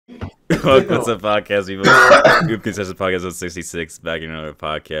Welcome to the podcast. We've contested podcast on 66 back in another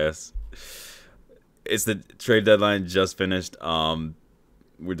podcast. It's the trade deadline just finished.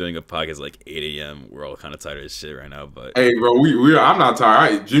 We're doing a podcast like 8 a.m. We're all kind of tired of shit right now, but hey, bro, I'm not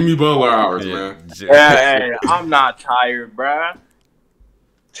tired. Jimmy Butler hours, man. Hey, I'm not tired, bruh.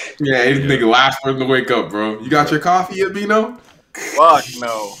 Yeah, this nigga last person to wake up, bro. You got your coffee yet, Bino? Fuck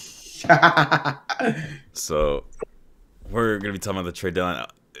no. So we're gonna be talking about the trade deadline.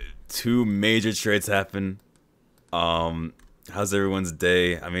 Two major trades happen. How's everyone's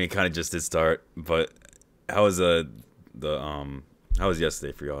day? I mean, it kind of just did start, but how was how was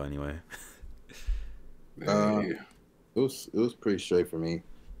yesterday for y'all anyway? It was pretty straight for me.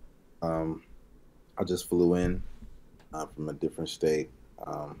 I just flew in from a different state.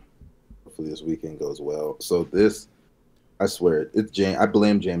 Hopefully this weekend goes well. So I swear, it's James. I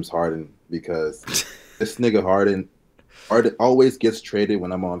blame James Harden because this nigga Harden always gets traded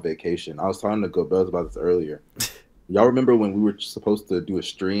when I'm on vacation. I was talking to Gobels about this earlier. Y'all remember when we were supposed to do a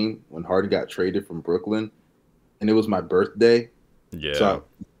stream when Harden got traded from Brooklyn, and it was my birthday? Yeah. So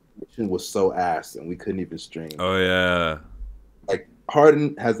it was so ass, and we couldn't even stream. Oh yeah. Like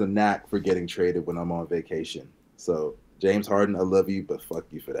Harden has a knack for getting traded when I'm on vacation. So James Harden, I love you, but fuck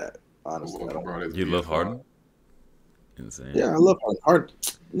you for that. Honestly, you love Harden? Insane. Yeah, I love Harden.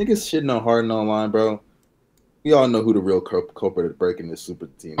 Niggas shitting on Harden online, bro. We all know who the real culprit of breaking this super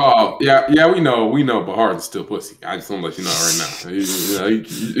team. Oh yeah, we know, but Harden's still pussy. I just want to let you know right now.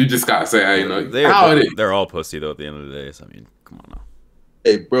 You just gotta say, hey, they're all pussy though at the end of the day. So I mean, come on now.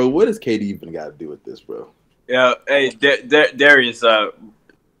 Hey, bro, what does KD even got to do with this, bro? Yeah, hey, Darius,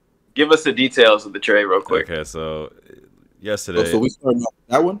 give us the details of the trade real quick. Okay, so yesterday. So we starting off with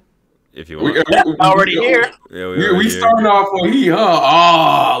that one. If you want, we already here. Yeah, we starting off on he,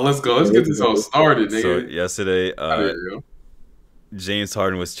 huh? Let's go. Let's get this all started, nigga. So yesterday, James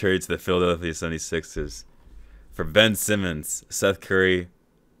Harden was traded to the Philadelphia 76ers for Ben Simmons, Seth Curry,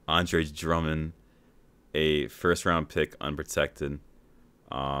 Andre Drummond, a first-round pick unprotected,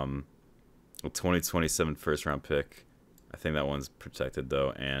 a 2027 first-round pick. I think that one's protected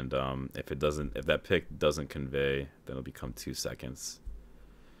though, and if that pick doesn't convey, then it'll become 2 seconds.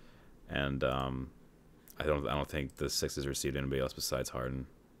 And I don't think the Sixers received anybody else besides Harden.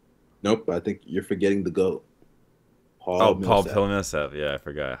 Nope, I think you're forgetting the GOAT. Paul Millsap. Yeah, I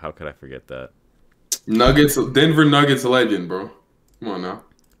forgot. How could I forget that? Denver Nuggets legend, bro. Come on now.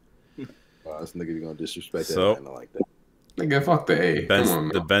 This nigga gonna disrespect that. I don't like that. Nigga, fuck the A. Come on,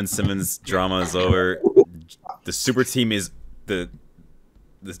 the Ben Simmons drama is over. The super team the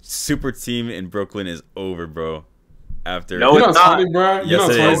super team in Brooklyn is over, bro. After no, it's not, bro. Yes,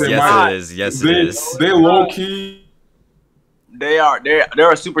 it is. Yes, it is. They low key.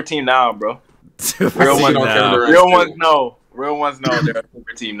 They're a super team now, bro. Real ones know they're a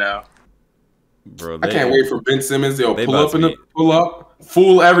super team now. Bro, I can't wait for Ben Simmons. They'll pull up,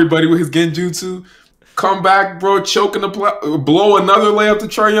 fool everybody with his genjutsu, come back, bro, choking blow another layup to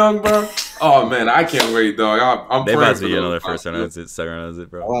Trae Young, bro. Oh man, I can't wait, dog. I'm they about to be another first round exit, second round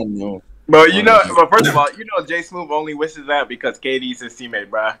exit, bro. I know. But first of all, Jay Smooth only wishes that because KD's his teammate,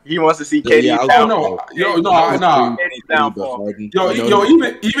 bro. He wants to see KD downfall.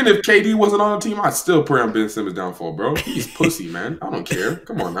 Even if KD wasn't on the team, I'd still pray on Ben Simmons' downfall, bro. He's pussy, man. I don't care.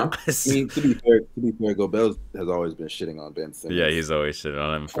 Come on now. I mean, to be fair, Gobels has always been shitting on Ben Simmons. Yeah, he's always shitting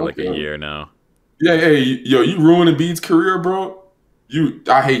on him for like a year now. Yeah, hey, you ruining Embiid's career, bro.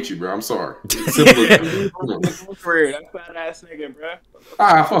 I hate you, bro. I'm sorry. Simple as career. That fat ass nigga, bro.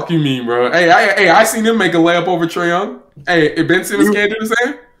 Fuck you mean, bro. Hey, I seen him make a layup over Trae Young. Hey, if Ben Simmons can't do the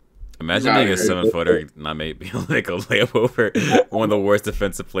same. Imagine being a 7-footer, not maybe like a layup over one of the worst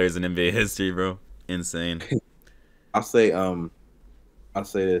defensive players in NBA history, bro. Insane. I'll say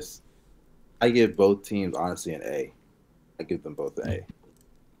this. I give both teams honestly an A. I give them both an A.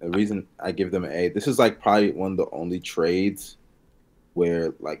 The reason I give them an A, this is like probably one of the only trades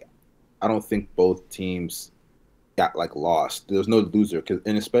where like I don't think both teams got like lost. There's no loser,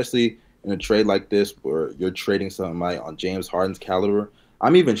 and especially in a trade like this where you're trading something like on James Harden's caliber.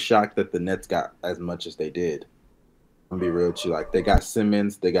 I'm even shocked that the Nets got as much as they did. I'm gonna be real with you. Like they got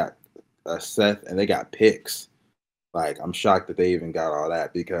Simmons, they got Seth, and they got picks. Like I'm shocked that they even got all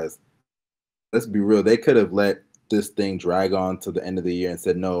that because let's be real, they could have let this thing drag on to the end of the year and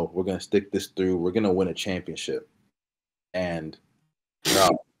said, no, we're gonna stick this through. We're gonna win a championship, and no,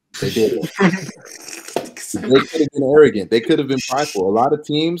 they didn't. They could have been arrogant. They could have been prideful. A lot of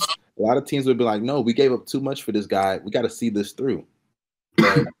teams would be like, no, we gave up too much for this guy. We got to see this through.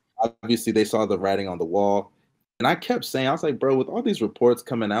 But obviously, they saw the writing on the wall. And I kept saying, I was like, bro, with all these reports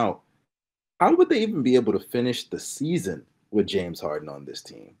coming out, how would they even be able to finish the season with James Harden on this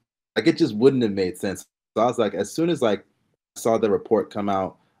team? Like it just wouldn't have made sense. So I was like, as soon as like I saw the report come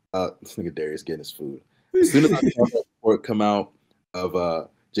out, this nigga Darius getting his food. As soon as I saw the report come out of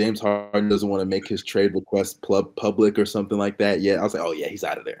James Harden doesn't want to make his trade request public or something like that yet, I was like, oh yeah, he's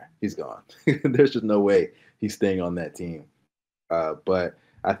out of there. He's gone. There's just no way he's staying on that team. But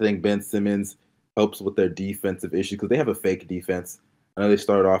I think Ben Simmons helps with their defensive issues because they have a fake defense. I know they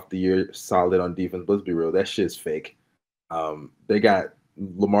started off the year solid on defense, but let's be real, that shit's fake. They got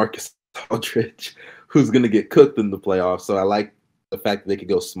LaMarcus Aldridge, who's going to get cooked in the playoffs. So I like the fact that they could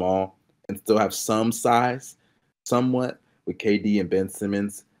go small and still have some size, somewhat, with KD and Ben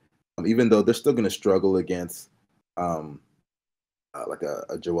Simmons, even though they're still going to struggle against like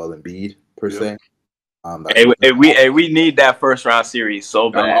a Joel Embiid per se. We need that first round series so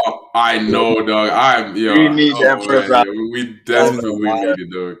bad. I know, dog. We need that first round. We definitely need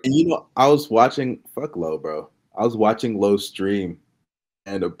it, dog. And you know, I was watching Low, bro. I was watching Low stream,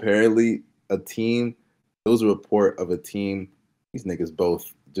 and apparently there was a report of a team. These niggas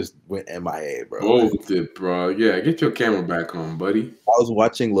both just went MIA, bro. Both did, bro. Yeah, get your camera back on, buddy. I was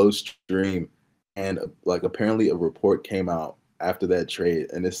watching Low stream, and like apparently a report came out after that trade,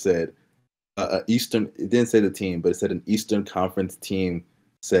 and it said Eastern. It didn't say the team, but it said an Eastern Conference team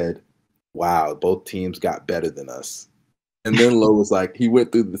said, "Wow, both teams got better than us." And then Low was like, he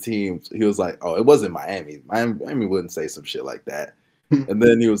went through the teams. He was like, "Oh, it wasn't Miami. Miami wouldn't say some shit like that." And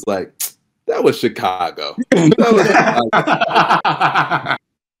then he was like, "That was Chicago."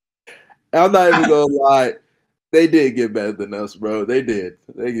 I'm not even gonna lie. They did get better than us, bro. They did.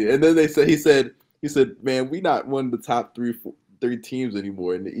 And then he said, "Man, we not one of the top three teams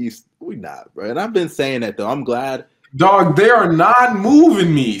anymore in the East. We not, bro." And I've been saying that though. I'm glad. Dog, they are not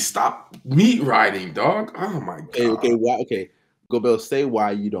moving me. Stop meat riding, dog. Oh my god. Okay. Go Bill, say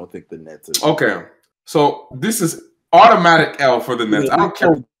why you don't think the Nets are. Okay. So this is automatic L for the Nets. I don't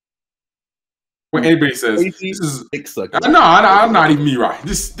care what anybody says. This is no, I'm not even me right.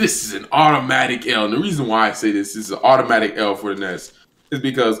 This is an automatic L. And the reason why I say this is an automatic L for the Nets is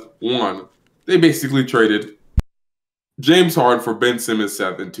because one, they basically traded James Harden for Ben Simmons,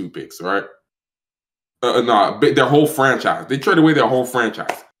 7 and 2 picks, right? Their whole franchise. They traded away their whole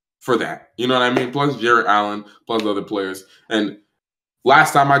franchise for that. You know what I mean? Plus Jarrett Allen, plus other players. And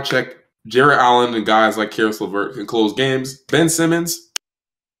last time I checked, Jarrett Allen and guys like Karis LeVert can close games. Ben Simmons,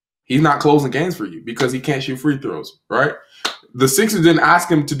 he's not closing games for you because he can't shoot free throws, right? The Sixers didn't ask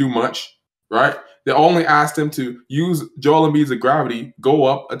him to do much, right? They only asked him to use Joel Embiid's gravity, go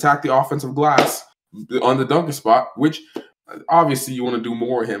up, attack the offensive glass on the dunker spot, which obviously you want to do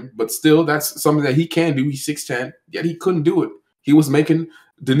more with him, but still that's something that he can do. He's 6'10", yet he couldn't do it. He was making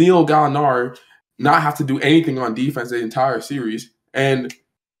Danilo Gallinari not have to do anything on defense the entire series, and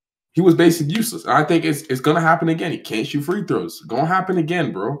he was basically useless. And I think it's going to happen again. He can't shoot free throws. It's going to happen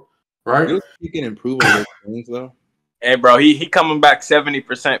again, bro. Right? He can improve on those things, though. Hey, bro, he coming back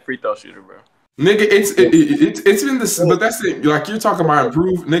 70% free throw shooter, bro. Nigga, it's been the but that's it. Like you're talking about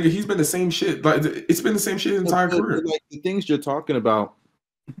improve, nigga. He's been the same shit. Like it's been the same shit his entire career. Like the things you're talking about,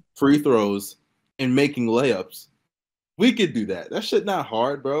 free throws and making layups, we could do that. That shit not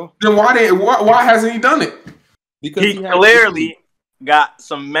hard, bro. Then why hasn't he done it? Because he clearly got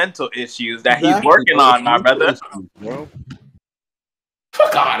some mental issues that he's working on, my brother. Bro.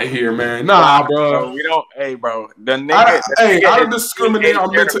 Fuck out of here, man. Nah, bro. We don't. Hey, bro. I don't discriminate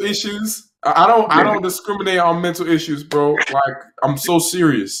on mental issues. I don't discriminate on mental issues, bro. Like I'm so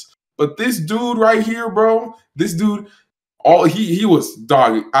serious. But this dude right here, bro. This dude, he was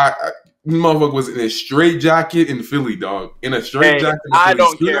dog. Motherfucker was in a straight jacket in Philly, dog. In a straight jacket. In Philly. I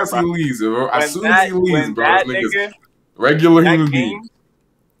don't care, bro. As soon as he leaves, bro. Niggas, regular human being.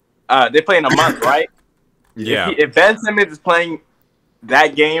 They play in a month, right? Yeah. If Ben Simmons is playing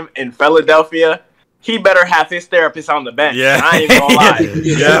that game in Philadelphia, he better have his therapist on the bench. Yeah. I ain't gonna lie.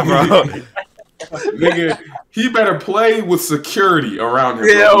 Yeah, bro. Nigga, he better play with security around him.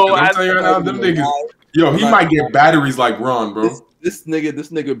 Yo, I'm telling you right now, them niggas. Yo, he might get batteries like Ron, bro. This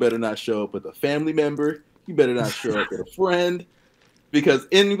nigga better not show up with a family member. He better not show up with a friend, because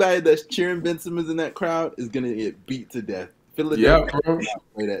anybody that's cheering Ben Simmons in that crowd is gonna get beat to death. Yeah, bro.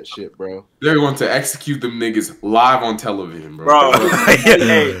 Play that shit, bro. They're going to execute them niggas live on television, bro.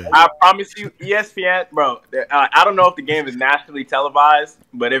 Hey, I promise you, ESPN, bro. I don't know if the game is nationally televised,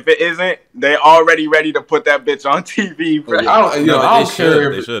 but if it isn't, they're already ready to put that bitch on TV, bro. I don't care.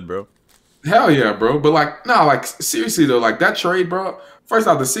 They should, bro. Hell yeah, bro. But like seriously though, like that trade, bro. First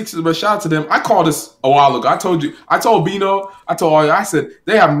off, the Sixers, but shout out to them. I called this a while ago. I told Bino, I said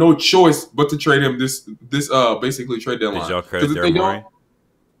they have no choice but to trade him this basically trade deadline. Did y'all credit Daryl Morey?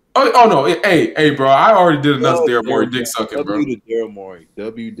 Oh no! Hey, bro! I already did enough Daryl Morey dick sucking, bro. W to Daryl Morey.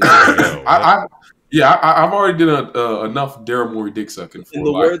 I've already did enough Daryl Morey dick sucking for in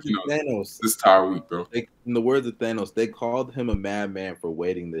the words of Thanos this entire week, bro. In the words of Thanos, they called him a madman for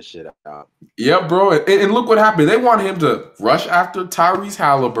waiting this shit out. Yeah, bro. And look what happened. They want him to rush after Tyrese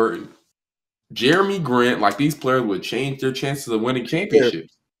Halliburton, Jeremy Grant. Like these players would change their chances of winning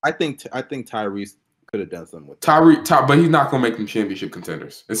championships. I think Tyrese could have done something with but he's not gonna make them championship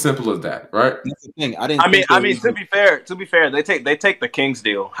contenders. As simple as that, right? That's the thing. To be fair, they take the Kings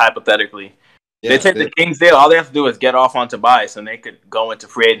deal hypothetically. Yeah, they take the Kings deal. All they have to do is get off on Tobias, and they could go into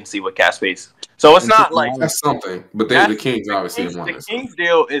free agency with cap space. So it's not like that's something. But the Kings obviously the want Kings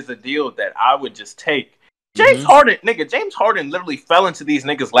deal is a deal that I would just take. James Harden literally fell into these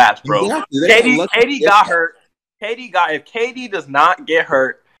niggas' laps, bro. Exactly. KD got hurt. If KD does not get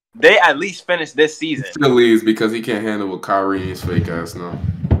hurt, they at least finish this season. He still leaves because he can't handle what Kyrie and his fake ass now.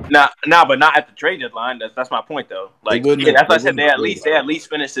 Nah, but not at the trade deadline. That's my point though. Like that's why I said they at least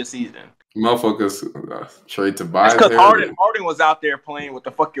finish this season. Motherfuckers trade to buy. Because Harden was out there playing with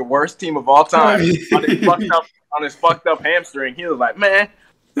the fucking worst team of all time on his fucked up hamstring. He was like, man,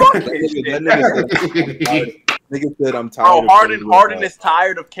 fuck this shit. Nigga said I'm tired. Bro, Harden is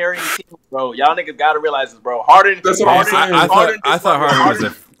tired of carrying teams, bro. Y'all niggas gotta realize this, bro. Harden. That's what I'm saying. I thought Harden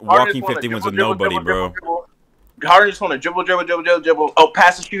was a walking 50 wins with nobody, bro. Harden just want to dribble. Oh,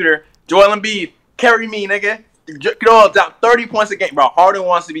 pass the shooter. Joel Embiid, carry me, nigga. Down 30 points a game, bro. Harden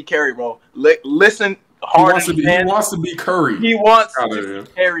wants to be carried, bro. Listen, Harden. He wants to be Curry. He wants to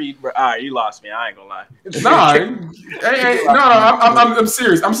be carried, bro. All right, you lost me. I ain't gonna lie. I'm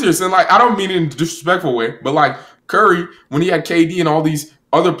serious. And like, I don't mean it in a disrespectful way, but like Curry, when he had KD and all these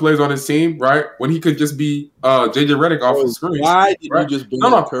other players on his team, right? When he could just be JJ Redick off the screen. Why did you just bring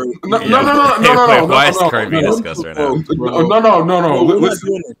up Curry? No. Why is Curry being discussed right now? No.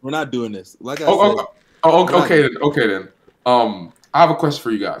 We're not doing this. Like I said. Okay then. I have a question for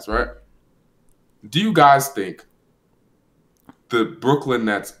you guys, right? Do you guys think the Brooklyn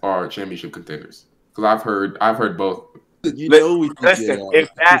Nets are championship contenders? Because I've heard both. Listen, if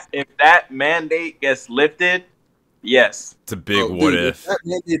that mandate gets lifted, yes. It's a big what if. If that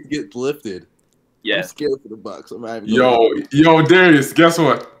mandate gets lifted, yes. I'm scared for the Bucks. Yo, Darius, guess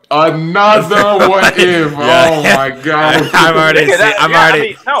what? Another what if? Oh my god!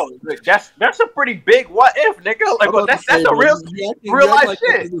 That's a pretty big what if, nigga. Like, that's a real life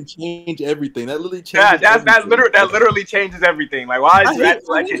shit. That change everything. That literally changes. That literally changes everything. Like, why is that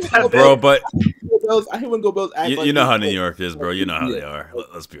like it? Bro, but I hate when Go Bills act you know how New York is, bro. You know how they are.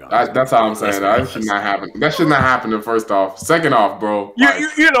 Let's be honest. That's how I'm saying. That should not happen. That should not happen. First off, second off, bro.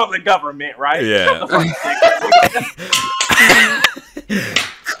 You know the government, right? Yeah.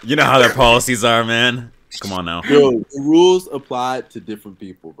 You know how their policies are, man. Come on now. Bro, the rules apply to different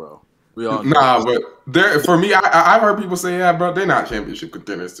people, bro. We all know. But for me, I've heard people say, yeah, bro, they're not championship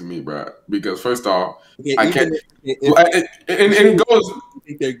contenders to me, bro. Because first off, I can't. And it goes. You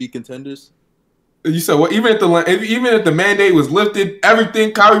think they'd be contenders? You said what? Even if the mandate was lifted,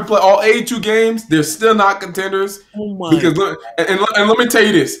 everything Kyrie played all 82 games, they're still not contenders. Oh my! Because let me tell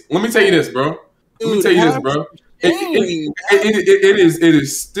you this. Bro. It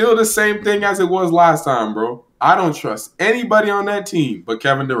is still the same thing as it was last time, bro. I don't trust anybody on that team but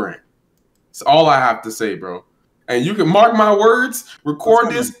Kevin Durant. That's all I have to say, bro. And you can mark my words,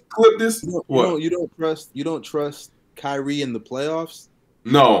 record this, clip this. You don't trust Kyrie in the playoffs?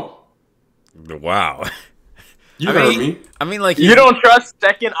 No. Wow. You heard me. I mean, like you don't trust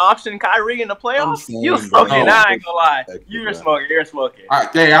second option Kyrie in the playoffs? You smoking? I ain't gonna lie. You're smoking. You're smoking.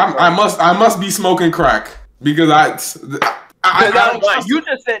 I must be smoking crack because you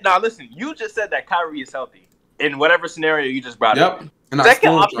just said. Now listen. You just said that Kyrie is healthy in whatever scenario you just brought up. And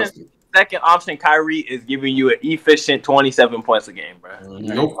second option, Kyrie is giving you an efficient 27 points a game, bro.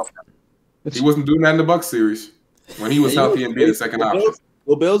 Nope. He wasn't doing that in the Bucks series when he was healthy and being the second option.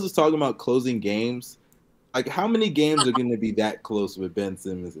 Well, Bills is talking about closing games. Like, how many games are going to be that close with Ben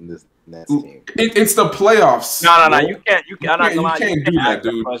Simmons in this Nets team? It's the playoffs. No. You can't. You can't do that,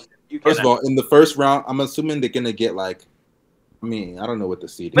 dude. First of all, in the first round, I'm assuming they're going to get like. I mean, I don't know what the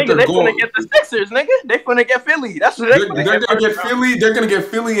seed is. Nigga, they're gonna get the Sixers, nigga. They're gonna get Philly. That's what they're gonna get Philly. They're gonna get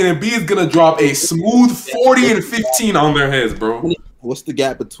Philly, and Embiid's gonna drop a smooth 40 and 15 on their heads, bro. What's the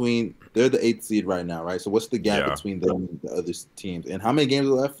gap between? They're the 8th seed right now, right? So what's the gap between them and the other teams? And how many games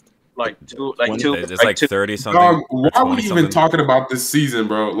are left? Like two. It's like 30 something. Dog, why are we even talking about this season,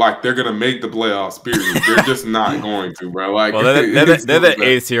 bro? Like they're gonna make the playoffs. Period. They're just not going to, bro. Like, well, they're the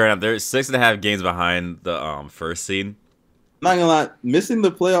 8th seed right now. They're 6.5 games behind the first seed. I'm not gonna lie, missing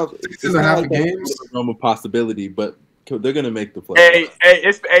the playoffs is a half a game. Realm of possibility, but They're gonna make the playoffs.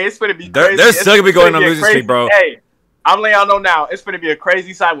 It's gonna be. They're still gonna be going on losing streak, bro. Hey, I'm letting y'all know now. It's gonna be a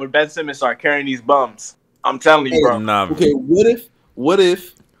crazy sight when Ben Simmons start carrying these bums. I'm telling you, bro. Nah. Okay, what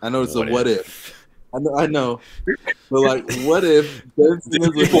if? I know it's what if. I know. But like, what if Ben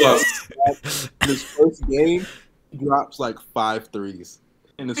Simmons was in his first game, he drops like 5 threes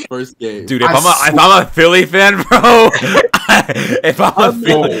in his first game? Dude, if I'm a Philly fan, bro, if I'm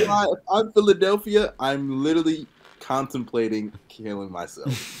Philadelphia, I'm literally contemplating killing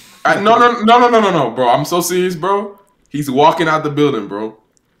myself. No, bro. I'm so serious, bro. He's walking out the building, bro.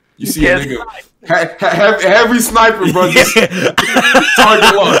 You see a nigga, heavy sniper, bro. Just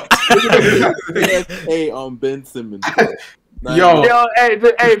target lock. Hey, on Ben Simmons. Yo, hey,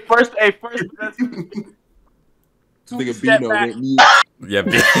 first. Nigga Bino went mute. Yeah,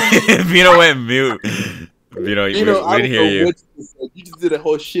 Bino went mute. Bino, we didn't hear you. You just did a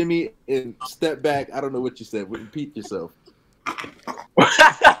whole shimmy and step back. I don't know what you said. Repeat yourself.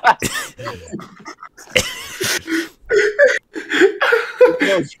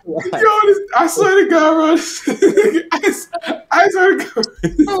 I swear to God, bro. I swear to God.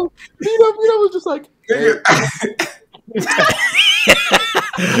 Bino was just like, hey.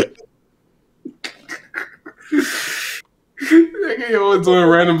 Nigga was doing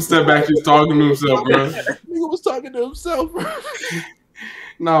random step back, just talking to himself, bro. Nigga was talking to himself, bro.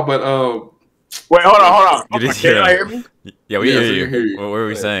 Nah, but wait, hold on. You didn't hear me? Yeah, we hear you. What were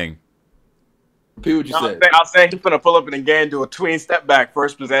we saying? Repeat what you said. I was saying he's gonna pull up in the game, do a tween step back,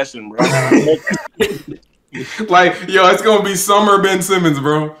 first possession, bro. Like, yo, it's gonna be summer Ben Simmons,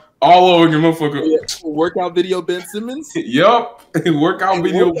 bro. All over your motherfucker. Yeah, workout video Ben Simmons? Yup. Workout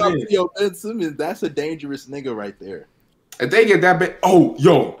video Ben Simmons. That's a dangerous nigga right there. If they get that big, oh,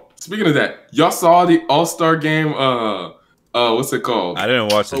 yo. Speaking of that, y'all saw the All-Star game. What's it called? I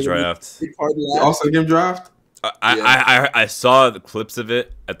didn't watch the draft. The All-Star game draft. I saw the clips of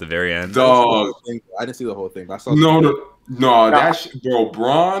it at the very end. Dog, I didn't see the whole thing. But I saw no. That shit, bro.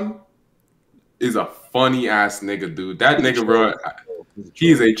 Bron is a funny ass nigga, dude. That nigga, bro.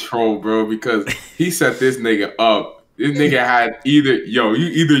 He's a troll, bro, because he set this nigga up. This nigga had you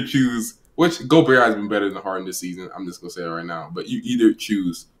either choose, which Gobert has been better than Harden this season. I'm just gonna say it right now. But you either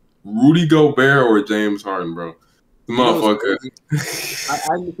choose Rudy Gobert or James Harden, bro. The motherfucker.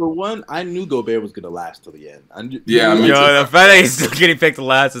 For one, I knew Gobert was gonna last till the end. The fact that he's still getting picked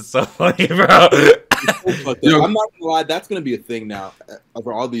last is so funny, bro. I'm not gonna lie, that's gonna be a thing now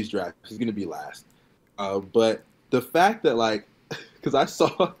for all these drafts. He's gonna be last. But the fact that because I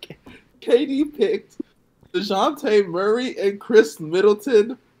saw KD picked DeJounte Murray and Chris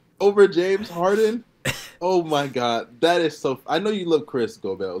Middleton over James Harden. Oh my God, that is so. I know you love Chris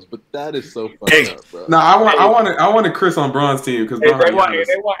Gobels, but that is so fucked up, bro. No, I wanted Chris on Bron's team because they want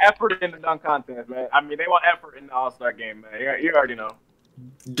effort in the dunk contest, man. I mean, they want effort in the All-Star game, man. You already know.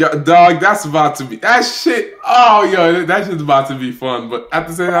 Dog, that's about to be that shit. Oh, yo, that shit's about to be fun. But at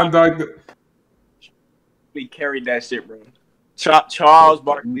the same time, dog, we carried that shit, bro. Charles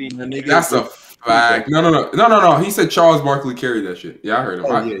Barkley. That's a fact. No. He said Charles Barkley carried that shit. Yeah, I heard him.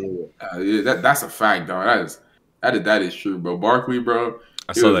 That's a fact, dog. That is true, bro. Barkley, bro.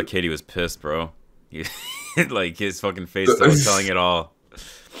 I saw that KD was pissed, bro. Like his fucking face was telling it all.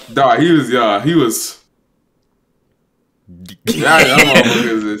 Dog, he was.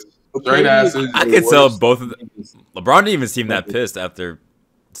 Straight asses. I could tell both of them. LeBron didn't even seem that pissed after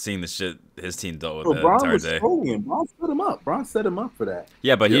seeing the shit his team dealt with that entire day. Bron set him up for that.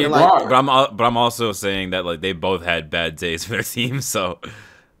 Yeah, but I'm also saying that they both had bad days for their team. So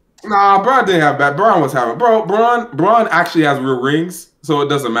nah, Bron didn't have bad. Bron was having Bron actually has real rings, so it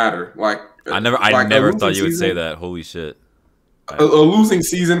doesn't matter. I never thought you would say that. Holy shit! A losing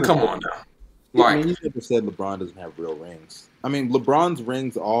season. Come on now. You never said LeBron doesn't have real rings. I mean, LeBron's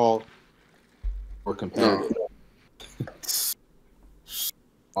rings all were competitive.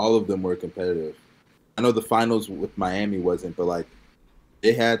 All of them were competitive. I know the finals with Miami wasn't, but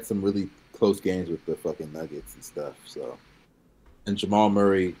they had some really close games with the fucking Nuggets and stuff. So, and Jamal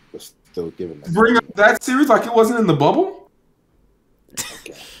Murray was still giving them. Bring up that series like it wasn't in the bubble.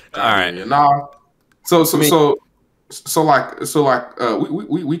 Okay. All right. Nah. We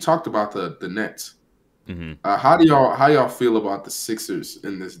talked about the Nets. Mm-hmm. How do y'all feel about the Sixers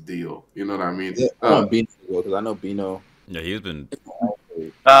in this deal? You know what I mean? Yeah, I want Bino because I know Bino. Yeah, he's been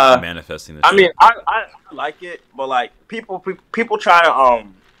manifesting this. I mean, I like it, but people try to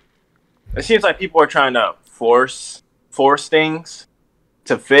it seems like people are trying to force things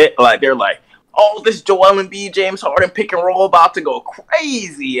to fit. They're like, oh, this Joel Embiid, James Harden pick and roll about to go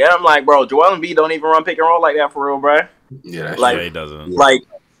crazy, and I'm like, bro, Joel Embiid don't even run pick and roll like that for real, bro. Yeah, he doesn't.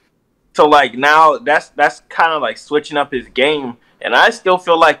 So like now that's kind of like switching up his game, and I still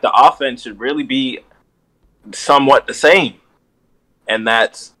feel like the offense should really be somewhat the same, and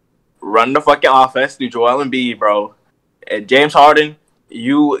that's run the fucking offense through Joel Embiid, bro, and James Harden.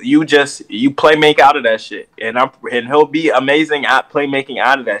 You play make out of that shit, and he'll be amazing at playmaking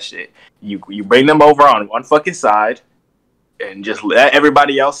out of that shit. You bring them over on one fucking side, and just let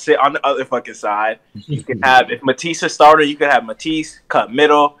everybody else sit on the other fucking side. You can have, if Matisse is starter, you could have Matisse cut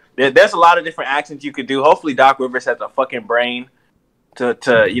middle. There's a lot of different actions you could do. Hopefully Doc Rivers has a fucking brain to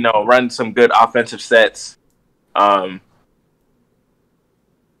run some good offensive sets. Yeah.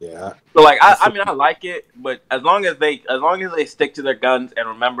 So like I mean I like it, but as long as they stick to their guns and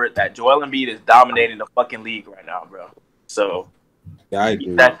remember that Joel Embiid is dominating the fucking league right now, bro. So yeah, I agree.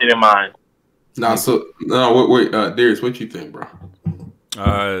 Keep that shit in mind. Wait, Darius, what you think, bro?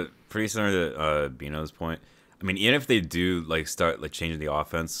 Pretty similar to Bino's point. I mean, even if they do like start like changing the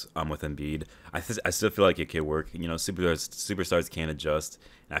offense with Embiid, I still feel like it could work. You know, superstars can adjust,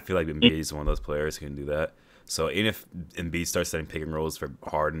 and I feel like Embiid is one of those players who can do that. So even if Embiid starts setting pick and rolls for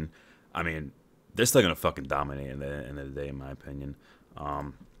Harden, I mean, they're still gonna fucking dominate in the end of the day, in my opinion.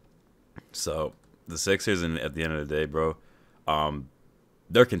 So the Sixers, and at the end of the day, bro,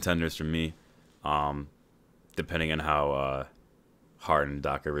 they're contenders for me. Depending on how Harden and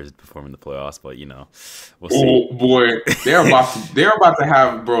Doc Rivers perform in the playoffs, but you know, we'll see. Oh boy, they're about to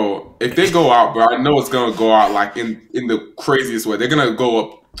have, bro. If they go out, bro, I know it's gonna go out like in the craziest way. They're gonna go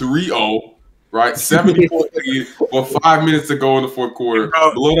up 3-0, right? 70-point lead with 5 minutes to go in the fourth quarter.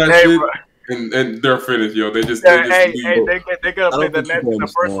 Bro, below that shit, and they're finished, yo. They're gonna play the Nets in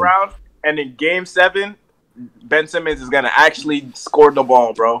the first round, and in Game 7, Ben Simmons is gonna actually score the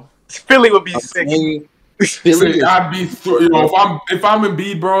ball, bro. Philly would be sick. I'd be, if I'm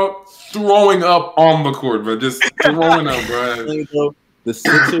Embiid, bro, throwing up on the court, but just throwing up, bro. The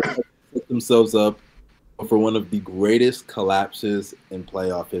Sixers set themselves up for one of the greatest collapses in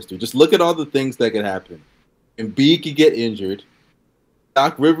playoff history. Just look at all the things that could happen. Embiid could get injured,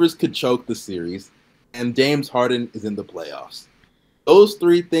 Doc Rivers could choke the series, and James Harden is in the playoffs. Those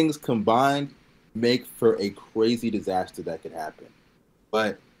three things combined make for a crazy disaster that could happen.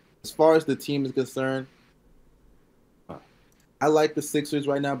 But as far as the team is concerned, I like the Sixers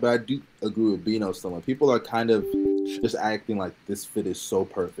right now, but I do agree with Bino somewhat. People are kind of just acting like this fit is so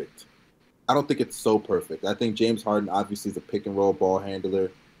perfect. I don't think it's so perfect. I think James Harden obviously is a pick and roll ball handler.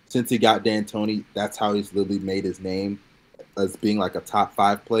 Since he got D'Antoni, that's how he's literally made his name as being like a top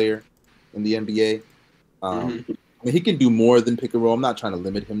 5 player in the NBA. I mean, he can do more than pick and roll. I'm not trying to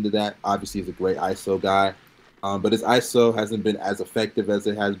limit him to that. Obviously, he's a great ISO guy, but his ISO hasn't been as effective as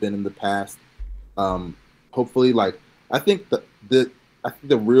it has been in the past. Hopefully, like I think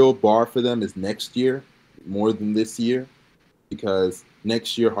the real bar for them is next year more than this year, because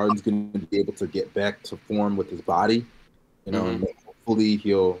next year Harden's going to be able to get back to form with his body, you know, and hopefully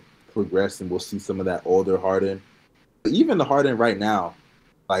he'll progress and we'll see some of that older Harden. But even the Harden right now,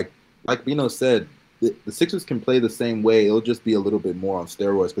 like Bino said, the Sixers can play the same way. It'll just be a little bit more on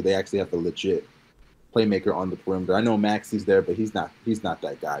steroids because they actually have a legit playmaker on the perimeter. I know Maxi's there, but he's not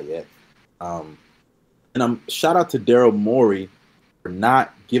that guy yet. And shout out to Daryl Morey for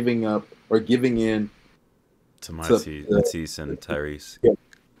not giving up or giving in to Matisse and Tyrese. Yeah,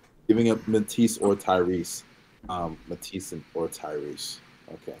 giving up Matisse or Tyrese. Matisse or Tyrese.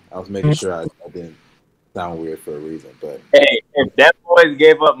 Okay, I was making sure I didn't sound weird for a reason, but hey, if that boys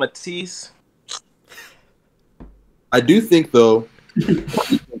gave up Matisse, I do think though.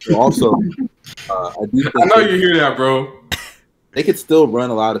 Also, I do. I know you hear that, bro. They could still run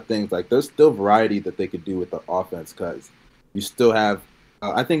a lot of things. Like there's still variety that they could do with the offense because you still have.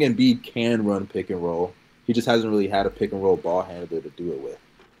 I think Embiid can run pick and roll. He just hasn't really had a pick and roll ball handler to do it with.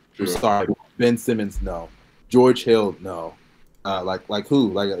 Sure. Sorry, Ben Simmons, no. George Hill, no. Like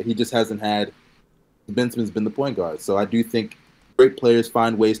who? Like he just hasn't had. Ben Simmons been the point guard, so I do think great players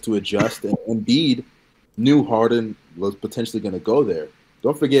find ways to adjust. And Embiid knew Harden was potentially going to go there.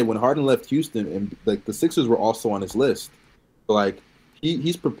 Don't forget when Harden left Houston, and like the Sixers were also on his list. So, like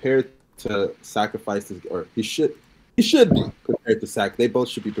he's prepared to sacrifice his, or he should be prepared to sack. They both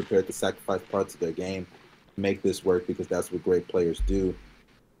should be prepared to sacrifice parts of their game to make this work because that's what great players do.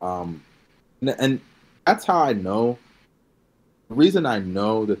 And that's how I know. The reason I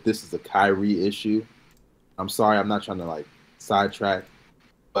know that this is a Kyrie issue. I'm sorry, I'm not trying to like sidetrack,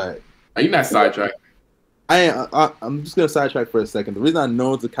 but are you not sidetracked? I'm just gonna sidetrack for a second. The reason I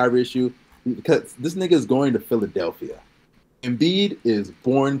know it's a Kyrie issue is because this nigga is going to Philadelphia. Embiid is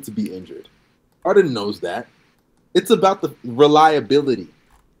born to be injured. Harden knows that. It's about the reliability.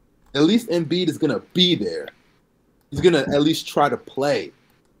 At least Embiid is gonna be there. He's gonna at least try to play.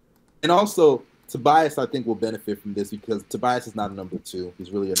 And also, Tobias, I think, will benefit from this because Tobias is not a number 2.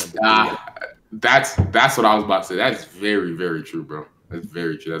 He's really a number 3. That's what I was about to say. That is very, very true, bro. That's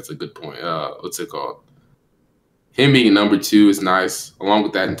very true. That's a good point. What's it called? Him being number 2 is nice, along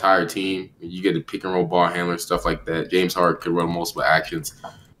with that entire team. You get a pick and roll ball handler, stuff like that. James Harden could run multiple actions.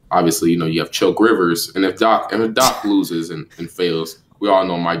 Obviously, you have Choke Rivers, and if Doc loses and fails, we all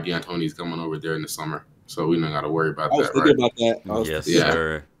know Mike D'Antoni's coming over there in the summer, so we don't got to worry about that. Thinking about that. Yes,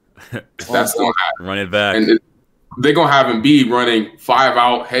 sir. That's gonna happen. Run it back. And they're gonna have Embiid running 5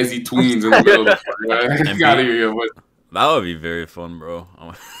 out hezzy tweens in the middle. That would be very fun, bro.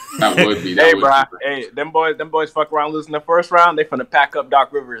 That would be. Hey, them boys fuck around losing the first round. They finna pack up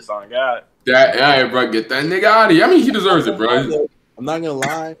Doc Rivers on God. Bro, get that nigga out of here. I mean, he deserves it, bro. I'm not gonna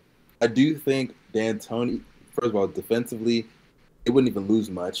lie. I do think D'Antoni, first of all, defensively, it wouldn't even lose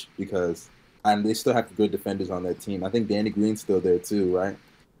much because they still have good defenders on that team. I think Danny Green's still there too, right?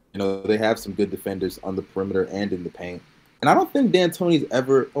 They have some good defenders on the perimeter and in the paint. And I don't think D'Antoni's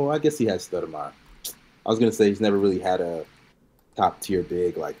ever. Oh, I guess he has Stoudemire. I was gonna say he's never really had a top tier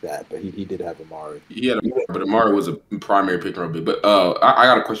big like that, but he did have Amari. He had Amari, but Amari was a primary pick and roll big. But I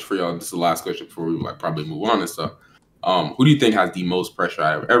got a question for y'all. This is the last question before we probably move on and stuff. Who do you think has the most pressure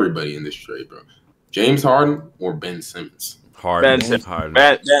out of everybody in this trade, bro? James Harden or Ben Simmons? Harden. Ben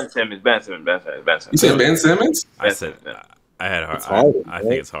Simmons. You said Ben Simmons? I said I had Harden. I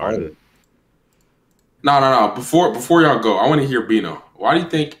think it's Harden. No. Before y'all go, I want to hear Bino. Why do you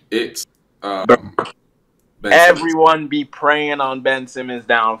think it's Ben Everyone Simmons? be praying on Ben Simmons'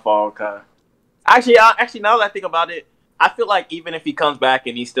 downfall, cuz. Actually, now that I think about it, I feel like even if he comes back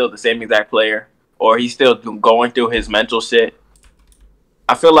and he's still the same exact player, or he's still going through his mental shit,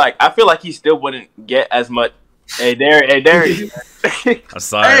 I feel like he still wouldn't get as much. Hey, there. I'm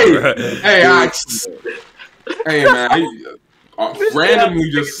sorry, bro. Hey, man. Randomly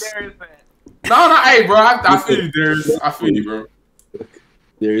just. No. Hey, bro. I feel you, Darius. I feel you, bro.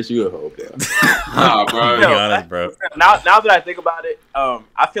 Darius, you a hoe, bro. Nah, bro. Be honest, bro. Now that I think about it,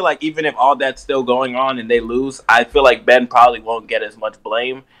 I feel like even if all that's still going on and they lose, I feel like Ben probably won't get as much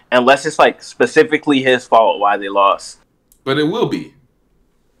blame unless it's like specifically his fault why they lost. But it will be.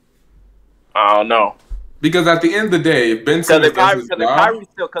 I don't know. Because at the end of the day, if Ben Simmons because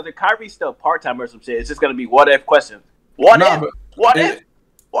if Kyrie's still part-time or some shit, it's just gonna be what if questions. What if?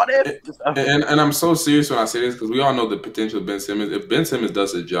 And I'm so serious when I say this because we all know the potential of Ben Simmons. If Ben Simmons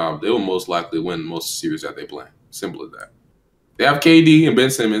does his job, they will most likely win most series that they play. Simple as that. They have KD and Ben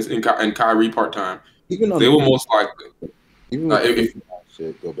Simmons and Kyrie part-time. They will most likely. Even if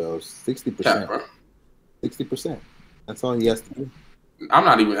shit, go Bells, 60%. 60%. That's all he has to do. I'm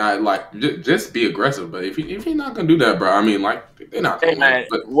not even just be aggressive, but if he's not gonna do that, bro, I mean, like they're not gonna win.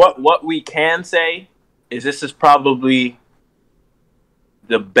 But what we can say is this is probably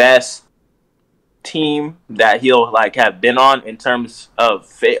the best team that he'll have been on in terms of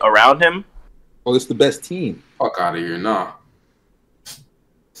fit around him. Oh, it's the best team. Fuck out of here, nah.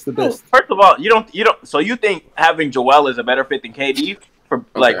 It's the best. First of all, you don't. So you think having Joel is a better fit than KD?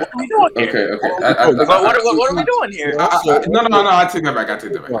 What are we doing here? Okay. What are we doing here? No, I take that back.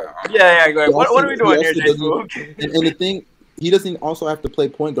 Yeah, go ahead. What are we doing here, Jason? And the thing, he doesn't also have to play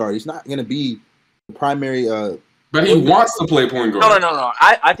point guard. He's not going to be the primary. But he wants to play point guard. No.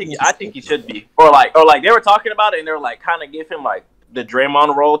 I think he should be. Or they were talking about it, and they were kind of give him the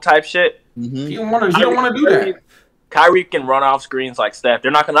Draymond role type shit. Mm-hmm. He don't want to do that. Kyrie can run off screens like Steph. They're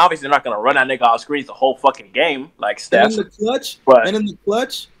not gonna run that nigga off screens the whole fucking game like Steph. And in the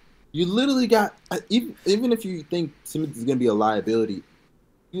clutch, you literally got even if you think Simmons is gonna be a liability,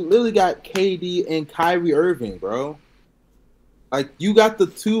 you literally got KD and Kyrie Irving, bro. You got the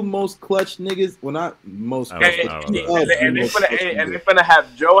two most clutch niggas. Well, not most. And they're gonna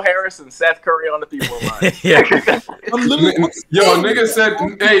have Joe Harris and Seth Curry on the 3-point line.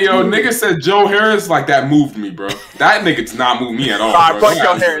 Nigga said Joe Harris that moved me, bro. That nigga does not move me at all. Fuck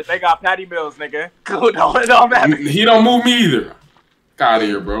Joe Harris. They got Patty Mills, nigga. It don't matter. He don't move me either. Get out of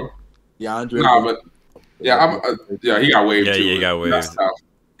here, bro. DeAndre. Nah, but he got waved too. Yeah, he got waved.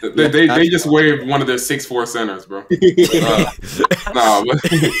 They just waved one of their 6'4" centers, bro. This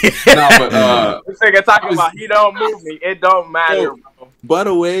nigga talking about he don't move me. It don't matter, bro. By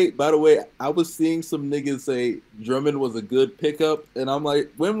the way, I was seeing some niggas say Drummond was a good pickup, and I'm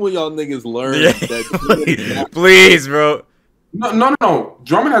like, when will y'all niggas learn that? Please, bro. No.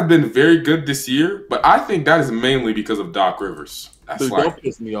 Drummond has been very good this year, but I think that is mainly because of Doc Rivers. Dude, don't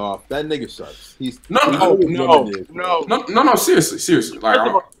piss me off. That nigga sucks. No. Seriously.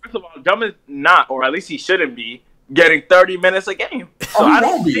 First of all, Drummond's not, or at least he shouldn't be, getting 30 minutes a game. So he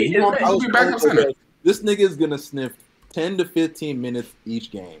won't be. He'll be back up center. This nigga is gonna sniff 10 to 15 minutes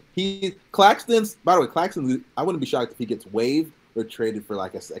each game. Claxton's, by the way, Claxton, I wouldn't be shocked if he gets waived or traded for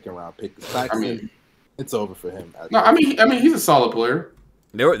like a second round pick. Claxton, it's over for him. No, I mean, he's a solid player.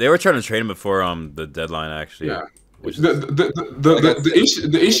 They were trying to trade him before the deadline actually. Yeah.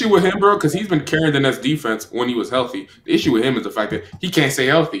 The issue with him, bro, because he's been carrying the Nets defense when he was healthy. The issue with him is the fact that he can't stay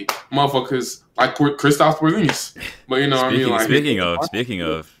healthy. Motherfuckers like Kristaps Porzingis. But you know what I mean? Like, speaking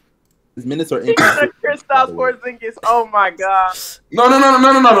of. His minutes are inconsistent. Kristaps Porzingis. Oh my god.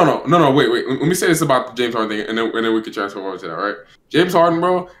 No. Wait. Let me say this about the James Harden thing, and then we can transfer over to that. Right? James Harden,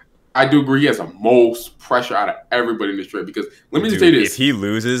 bro. I do agree he has the most pressure out of everybody in this trade because let me just say this: if he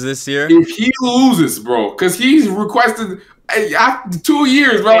loses this year, bro, because he's requested after 2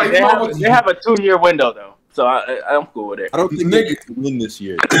 years, bro. They have a 2-year window though, so I'm cool with it. I don't think they need to win this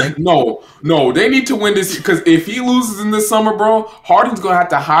year. No, they need to win this year because if he loses in the summer, bro, Harden's gonna have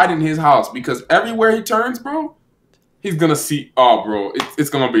to hide in his house because everywhere he turns, bro, he's gonna see. Oh, bro, it's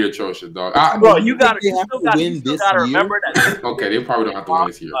gonna be atrocious, dog. Bro, you gotta remember that. Okay, they probably don't have to win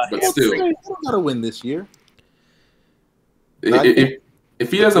this year, but still, they don't gotta win this year.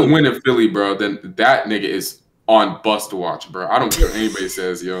 If he doesn't win in Philly, bro, then that nigga is on bust watch, bro. I don't care what anybody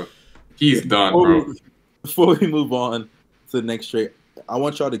says, yo. He's done, bro. Before we move on to the next trade, I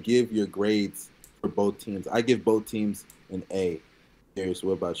want y'all to give your grades for both teams. I give both teams an A. Darius,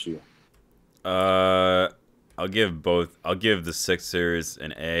 what about you? I'll give the Sixers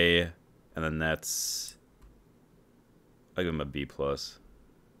an A, and the Nets, I'll give them a B+.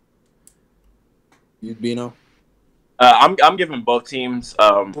 You, Bino? I'm giving both teams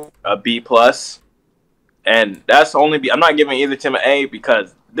a B+, and that's only I'm not giving either team an A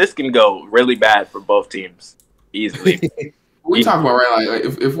because this can go really bad for both teams easily. We talking about right, like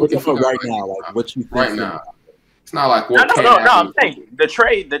if right now, like what you think right now. It's not like what no. I'm saying the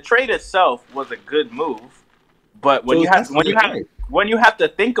trade itself was a good move. But when you have to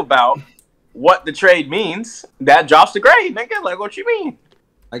think about what the trade means, that drops the grade, nigga. Like, what you mean?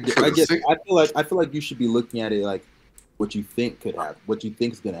 I feel like you should be looking at it like what you think could happen, what you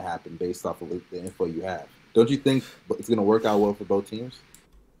think is going to happen based off of the info you have. Don't you think it's going to work out well for both teams?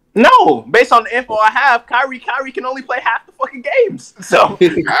 No, based on the info I have, Kyrie can only play half the fucking games. So,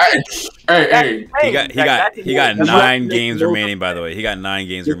 hey, he got 9 games remaining. By the way, he got 9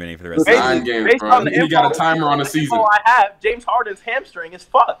 games remaining for the rest of the season. 9 games, bro. He got a timer on the season. I have James Harden's hamstring is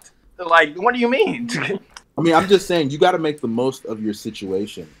fucked. So, like, what do you mean? I mean, I'm just saying you got to make the most of your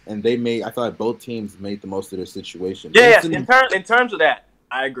situation, and I feel like both teams made the most of their situation. Yeah, in terms of that,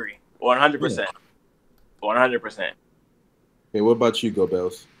 I agree, 100%, 100%. Okay, what about you, Go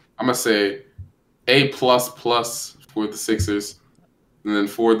Bells? I'm gonna say A++ for the Sixers, and then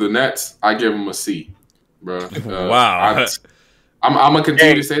for the Nets, I give them a C, bro. Wow. I'm gonna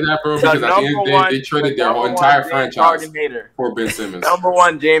continue to say that, bro, because at the end of the day, they traded their whole entire franchise for Ben Simmons. Number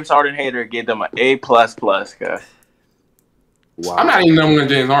one James Harden hater gave them an A++, guys. Wow. I'm not even number one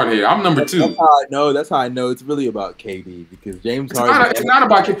James Harden hater. I'm number 2. That's how I know. It's really about KD because James Harden. It's not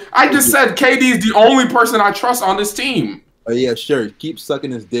about KD. I just said KD is the only person I trust on this team. Oh yeah, sure. Keep sucking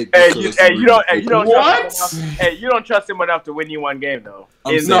his dick. You don't trust him enough to win you one game though.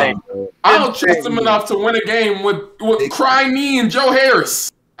 I don't trust him enough to win a game with Crying Knee and Joe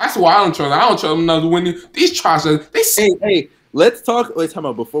Harris. That's why I don't trust him. I don't trust him enough to win these trashers. Hey, let's talk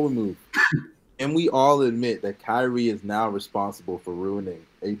about before we move. And we all admit that Kyrie is now responsible for ruining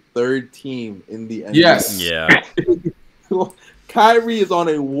a third team in the NBA. Yes. Yeah. Kyrie is on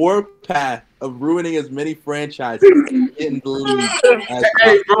a warpath of ruining as many franchises in the league.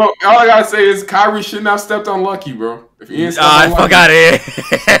 Hey, bro, all I gotta say is Kyrie shouldn't have stepped on Lucky, bro. If he ain't fuck out of here.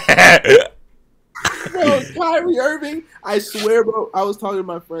 Bro, Kyrie Irving, I swear, bro. I was talking to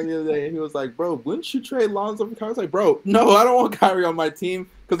my friend the other day, and he was like, "Bro, wouldn't you trade Lonzo for Kyrie?" I was like, "Bro, no, I don't want Kyrie on my team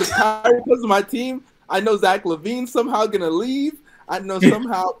because if Kyrie comes to my team, I know Zach LaVine's somehow gonna leave. I know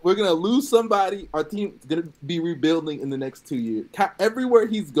somehow we're gonna lose somebody. Our team's gonna be rebuilding in the next 2 years. Everywhere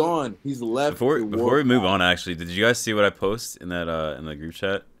he's gone, he's left. Before we move on, actually, did you guys see what I posted in that in the group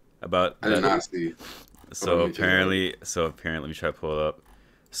chat about? I did not see. So apparently, let me try to pull it up.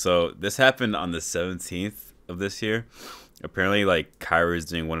 So this happened on the 17th of this year. Apparently, like Kyrie's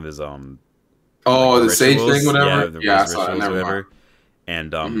doing one of his the sage thing, whatever. Yeah, I saw that. Whatever.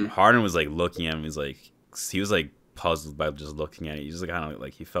 And Harden was like looking at him. He was like puzzled by just looking at it. He just like kind of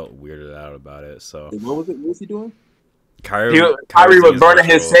like he felt weirded out about it. So what was he doing? Kyrie was burning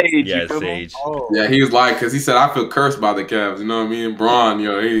his sage. Yeah, sage. Oh. Yeah, he was like, because he said, I feel cursed by the Cavs. You know what I mean? Bron,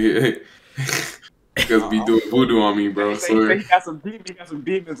 he because be doing voodoo on me, bro. He got some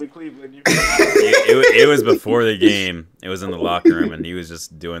demons in Cleveland. It was before the game. It was in the locker room, and he was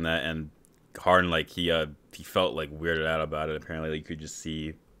just doing that. And Harden, like he felt like weirded out about it. Apparently, like, you could just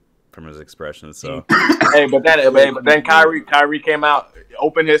see from his expression. So, but then Kyrie came out,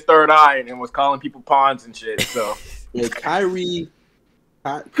 opened his third eye, and was calling people pawns and shit. So, yeah, Kyrie.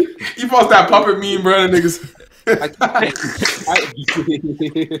 You post that puppet meme, bro, niggas.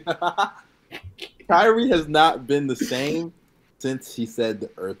 Kyrie has not been the same since he said the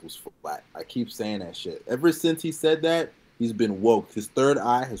earth was flat. I keep saying that shit. Ever since he said that, he's been woke. His third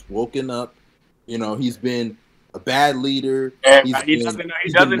eye has woken up. You know, he's been a bad leader. He doesn't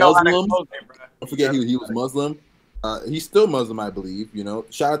know how to close it, bro. Don't forget he was Muslim. He's still Muslim, I believe. You know,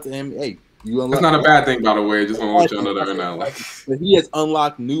 shout out to him. Hey, that's not a bad thing, by the way. Just want to let y'all know that right now. But he has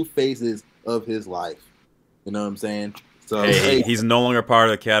unlocked new phases of his life. You know what I'm saying? So hey, he's no longer part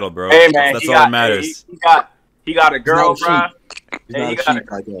of the cattle, bro. Hey man, that's all that matters. He got a girl, bro. He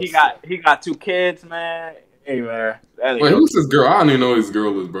got 2 kids, man. Hey man. Wait, who's this girl? I don't even know who this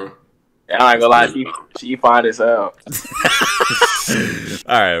girl is, bro. Yeah, I ain't gonna lie, she fine as hell.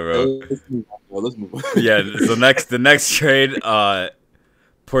 All right, bro. Let's move on. Yeah, so the next trade,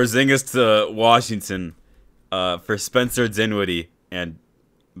 Porzingis to Washington, for Spencer Dinwiddie and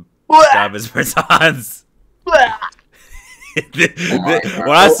Davis Bertans. When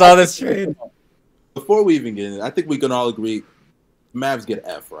I saw this trade, before we even get in, I think we can all agree, Mavs get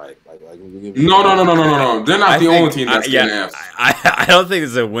F, right? No. They're not the only team that's getting F. I don't think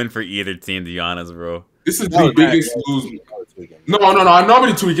it's a win for either team, to be honest, bro. This is the biggest lose. No, I'm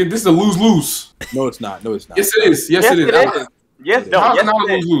not tweaking. This is a lose-lose. No, it's not. Yes, it is. Yes, it is. Yes, not a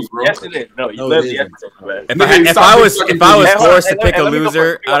lose-lose, bro. Yes, it is. No, if I was forced to pick a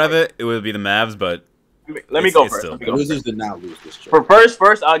loser out of it, it would be the Mavs. But let me go first. The Wizards did not lose this trade. For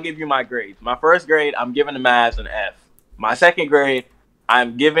first, I'll give you my grades. My first grade, I'm giving the Mavs an F. My second grade,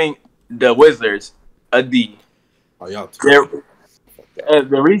 I'm giving the Wizards a D. Oh, y'all.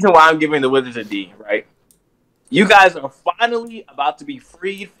 The reason why I'm giving the Wizards a D, right? You guys are finally about to be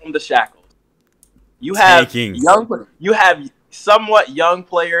freed from the shackles. You have you have somewhat young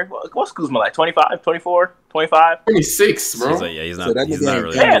player. What's Kuzma like? 25, 24, 25? 26, bro. He's not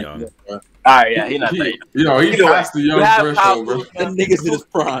really young. All right, yeah, he's not that young. He passed the young threshold, bro. That nigga's in his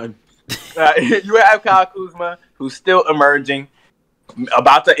prime. You have Kyle Kuzma, who's still emerging,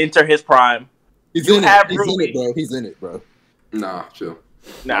 about to enter his prime. He's in it, bro. Nah, chill.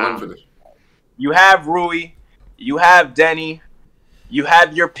 Nah. You have Rui. You have Denny. You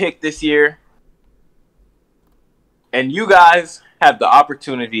have your pick this year. And you guys have the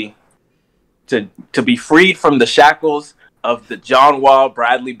opportunity to be freed from the shackles of the John Wall,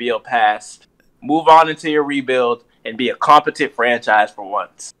 Bradley Beal past. Move on into your rebuild and be a competent franchise for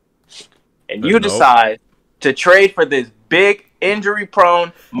once. And you decide to trade for this big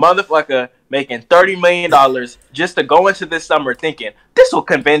injury-prone motherfucker making $30 million just to go into this summer thinking this will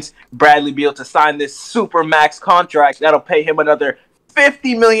convince Bradley Beal to sign this super max contract that'll pay him another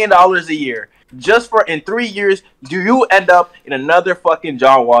 $50 million a year. Just for in 3 years, do you end up in another fucking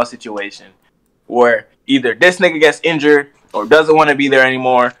John Wall situation where either this nigga gets injured or doesn't want to be there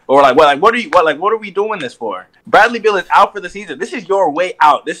anymore, or what are we doing this for? Bradley Beal is out for the season. This is your way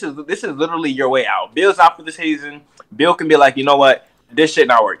out. This is literally your way out. Beal's out for the season. Beal can be like, you know what? This shit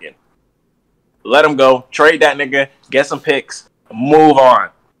not working. Let him go. Trade that nigga. Get some picks. Move on.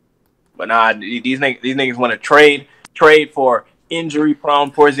 But nah, these niggas want to trade for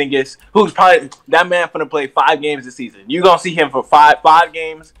injury-prone Porzingis, who's probably that man finna play 5 games this season. You gonna see him for five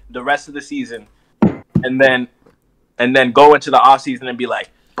games the rest of the season, and then go into the offseason and be like,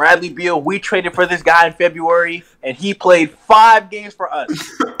 Bradley Beal, we traded for this guy in February, and he played 5 games for us.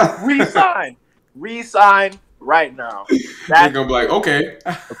 Resign right now. They're gonna be like, okay.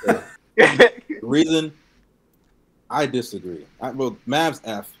 The reason I disagree. Mavs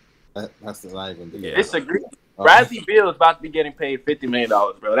F. That's not even the disagree. Bradley Beal is about to be getting paid $50 million,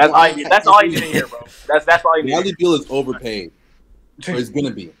 bro. That's all you need. That's all you need to hear, bro. That's all you need. Bradley Beal is overpaid. Or he's gonna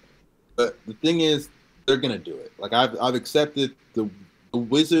be. But the thing is, they're gonna do it. Like I've accepted the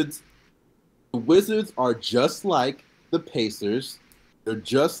Wizards. The Wizards are just like the Pacers. They're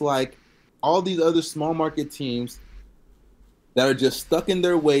just like all these other small market teams that are just stuck in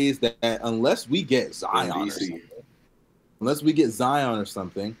their ways. That unless we get Zion or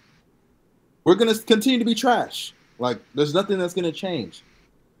something, we're gonna continue to be trash. Like there's nothing that's gonna change.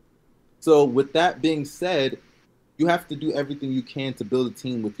 So with that being said, you have to do everything you can to build a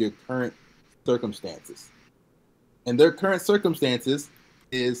team with your current circumstances. And their current circumstances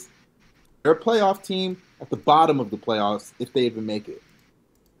is they're a playoff team at the bottom of the playoffs if they even make it.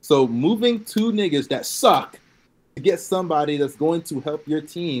 So moving 2 niggas that suck to get somebody that's going to help your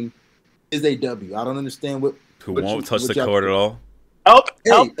team is a W. I don't understand who won't touch the court at all.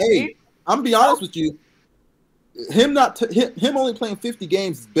 I'm gonna be honest with you. Him only playing 50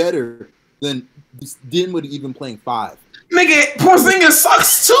 games is better than Dinwiddie even playing 5. Nigga, Porzingis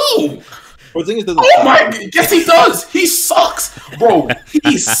sucks too. Porzingis doesn't. Oh my! Yes, he does. He sucks, bro.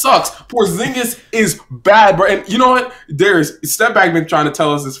 He sucks. Porzingis is bad, bro. And you know what? There's Stepback been trying to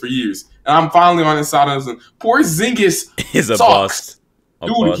tell us this for years, and I'm finally on his side of this. Porzingis is a sucks. Bust.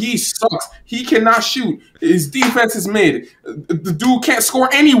 Dude, he sucks. He cannot shoot. His defense is mid. The dude can't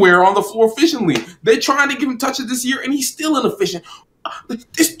score anywhere on the floor efficiently. They're trying to give him touches this year, and he's still inefficient.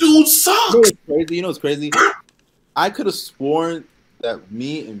 This dude sucks. You know what's crazy? I could have sworn that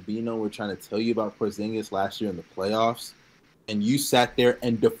me and Bino were trying to tell you about Porzingis last year in the playoffs, and you sat there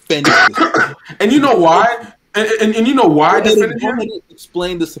and defended this. And you know why? And you know why I defended him?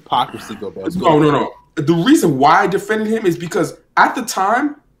 Explain this hypocrisy, Gobert. No. The reason why I defended him is because at the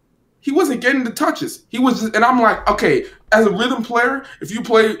time, he wasn't getting the touches. He was just, and I'm like, okay, as a rhythm player, if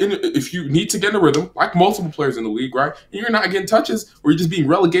you need to get in a rhythm, like multiple players in the league, right, and you're not getting touches, or you're just being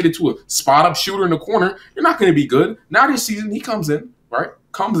relegated to a spot-up shooter in the corner, you're not going to be good. Now this season, he comes in,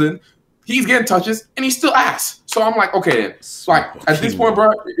 he's getting touches, and he's still ass. So I'm like, okay, then. Like, at this point,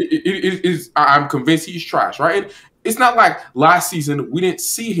 bro, I'm convinced he's trash, right? And it's not like last season we didn't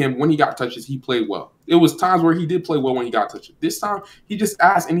see him when he got touches. He played well. It was times where he did play well when he got touches. This time he just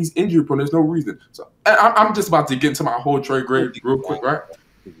asked, and he's injury prone. There's no reason. So I'm just about to get into my whole trade grade real quick, right?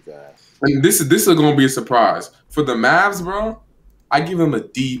 And this is going to be a surprise for the Mavs, bro. I give him a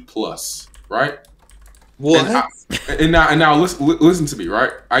D+, right? What? And now listen to me,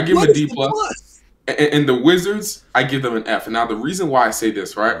 right? I give him a D+. And the Wizards, I give them an F. And now the reason why I say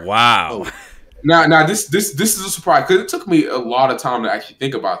this, right? Wow. Now this is a surprise because it took me a lot of time to actually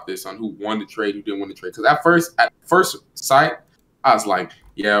think about this on who won the trade, who didn't win the trade. Because at first sight, I was like,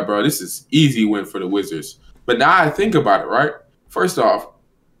 yeah, bro, this is easy win for the Wizards. But now I think about it, right? First off,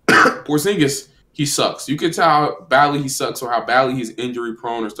 Porzingis, he sucks. You can tell how badly he sucks or how badly he's injury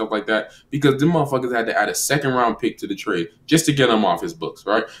prone or stuff like that because them motherfuckers had to add a second-round pick to the trade just to get him off his books,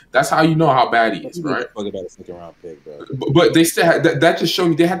 right? That's how you know how bad he is, right? Fuck about a second-round pick, bro. But they still had that just showed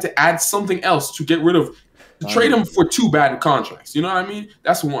me they had to add something else to get rid of, to trade him for 2 bad contracts. You know what I mean?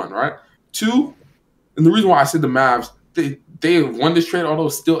 That's 1, right? 2, and the reason why I said the Mavs, they won this trade, although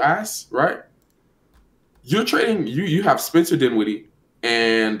it's still ass, right? You're trading, you have Spencer Dinwiddie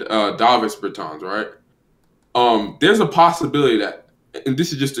and Davis Bertans, right? There's a possibility that, and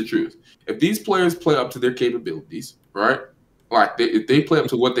this is just the truth, if these players play up to their capabilities, right? Like if they play up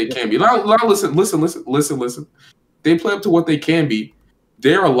to what they can be. Now listen. They play up to what they can be.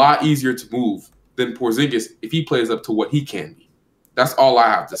 They're a lot easier to move than Porzingis if he plays up to what he can be. That's all I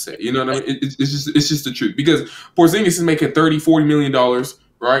have to say. You know what I mean? It's just the truth because Porzingis is making $30-40 million.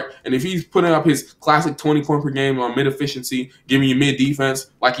 Right, and if he's putting up his classic 20 points per game on mid efficiency, giving you mid defense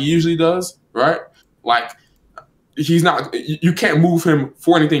like he usually does, right? Like he's not. You can't move him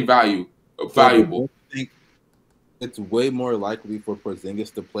for anything valuable. I think it's way more likely for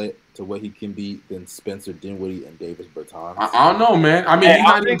Porzingis to play to what he can be than Spencer Dinwiddie and Davis Bertans. I don't know, man. I mean, he's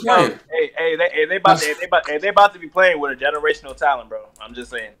not even playing. They about to be playing with a generational talent, bro. I'm just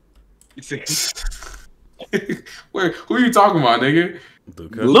saying. Wait, who are you talking about, nigga?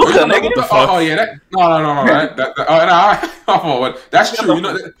 Luka, nigga. Oh yeah, no. That's true. You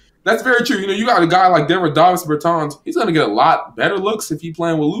know, that's very true. You know, you got a guy like Davis Bertans. He's gonna get a lot better looks if he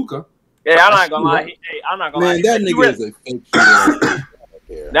playing with Luka. Yeah, I'm not gonna lie. Man, that nigga is a fake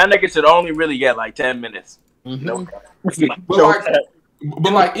shooter. That nigga should only really get like 10 minutes. Mm-hmm.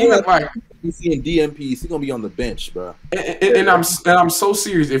 But like even like he's seeing DMPs, he's gonna be on the bench, bro. And I'm so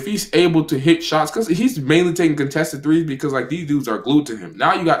serious. If he's able to hit shots, because he's mainly taking contested threes, because like these dudes are glued to him.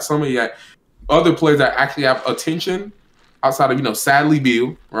 Now you got somebody that other players that actually have attention outside of Sadly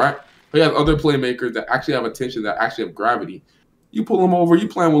Beal, right? But you have other playmakers that actually have attention, that actually have gravity. You pull him over, you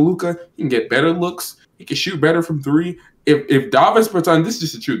playing with Luka, he can get better looks. He can shoot better from 3. If Davis Bertans, this is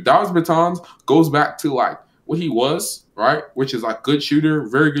just the truth. Davis Bertans goes back to like what he was, right? Which is like good shooter,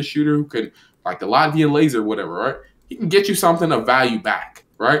 very good shooter who can like the Latvian laser, whatever, right? He can get you something of value back,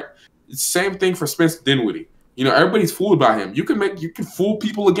 right? It's the same thing for Spencer Dinwiddie. Everybody's fooled by him. You can fool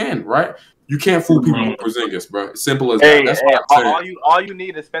people again, right? You can't fool people with Porzingis, bro. It's simple as that. That's what I'm saying. All you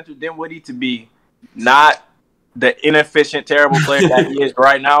need is Spencer Dinwiddie to be not the inefficient, terrible player that he is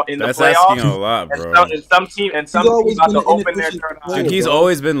right now in the playoffs. That's asking a lot, bro. And some team about to open their turn. He's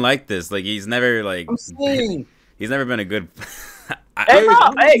always been like this. Like he's never like. I'm saying. He's never been a good.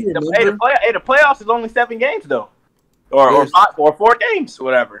 The playoffs is only 7 games though, or 5 or 4 games,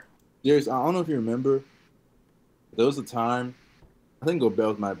 whatever. I don't know if you remember. There was a time, I think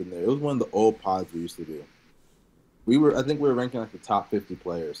Gobert might have been there. It was one of the old pods we used to do. I think we were ranking like the top 50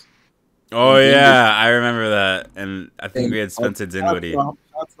 players, Oh yeah, I remember that, and I think we had Spencer Dinwiddie.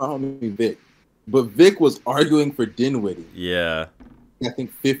 That's my homie Vic, but Vic was arguing for Dinwiddie. Yeah, I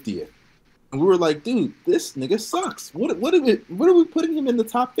think 50th. And we were like, dude, this nigga sucks. What are we putting him in the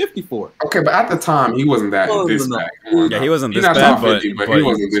top 50 for? Okay, but at the time he wasn't that bad. Yeah, he wasn't this bad, 50, but he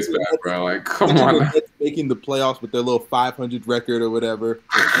wasn't this bad, bro. Like, come on. Making the playoffs with their little 500 record or whatever.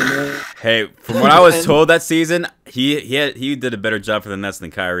 Hey, from what I was told that season, he did a better job for the Nets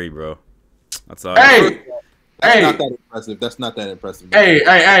than Kyrie, bro. That's all. That's not that impressive. That's not that impressive.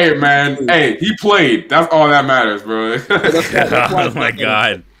 Hey, man. Hey, he played. That's all that matters, bro. Oh my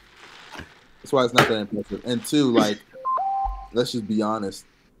god. That's why it's not that impressive. And two, like, let's just be honest.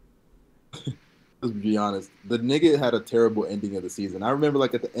 Let's be honest. The nigga had a terrible ending of the season. I remember,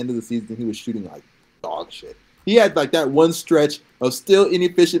 like, at the end of the season, he was shooting like dog shit. He had like that one stretch of still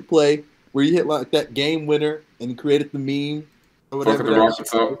inefficient play where he hit like that game winner and created the meme or whatever. The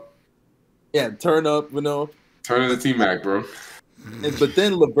Rockets up. Yeah, turn up, you know. Turn the T-Mac, bro. But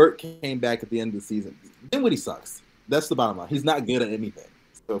then LeVert came back at the end of the season. Dinwiddie sucks. That's the bottom line. He's not good at anything.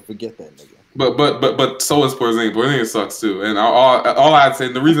 So forget that nigga. But so is Porzingis. Porzingis sucks too. And all I'd say,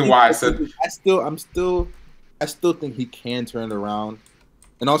 the reason why I said I still think he can turn it around.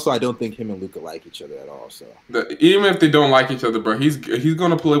 And also, I don't think him and Luka like each other at all. So even if they don't like each other, bro, he's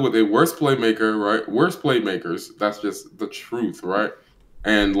gonna play with a worse playmaker, right? Worse playmakers. That's just the truth, right?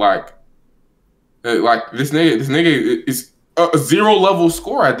 And like this nigga is a 0 level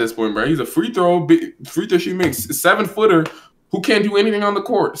scorer at this point, bro. He's a free throw she makes 7-footer who can't do anything on the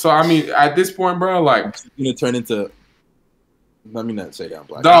court. So I mean, at this point, bro, like he's gonna turn into. Let me not say that,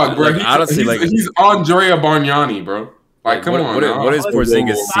 Black. Dog, bro. He's Andrea Bargnani, bro. Like, come on. What is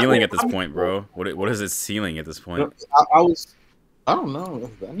Porzingis' ceiling at this point, bro? What is his ceiling at this point? I don't know.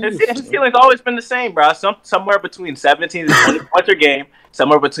 His ceiling's always been the same, bro. Somewhere between 17 to 20 points per game,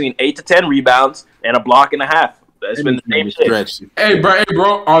 somewhere between 8 to 10 rebounds, and a block and a half. That's been the same shit. Hey,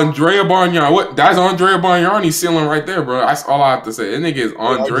 bro, Andrea Bargnani. That's Andrea Bargnani's ceiling right there, bro. That's all I have to say. That nigga is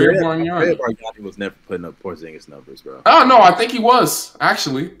Andrea Bargnani. Andrea Bargnani was never putting up Porzingis numbers, bro. Oh no, I think he was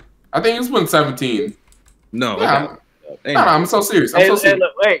actually. I think he was putting 17. No, yeah. I'm so serious. Look,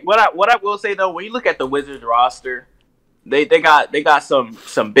 wait, what I will say though, when you look at the Wizards roster, they got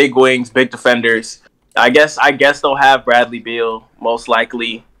some big wings, big defenders. I guess they'll have Bradley Beal most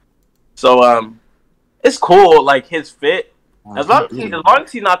likely. So it's cool, like his fit. As long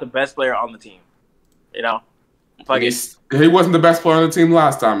as he's not the best player on the team, you know. He wasn't the best player on the team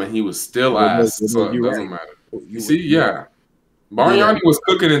last time, and he was still ass. So it doesn't matter. You see, yeah. Bargnani was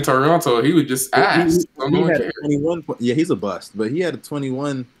cooking in Toronto. He was just ass. He had a 21. Yeah, he's a bust, but he had a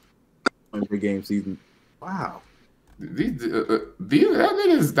 21 point per game season. Wow. That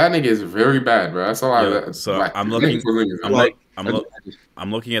nigga is very bad, bro. That's all I. So like, I'm looking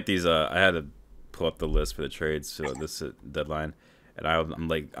at these. I had to pull up the list for the trades for this deadline, and I'm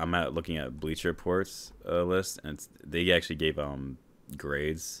looking at Bleacher Report's list, and they actually gave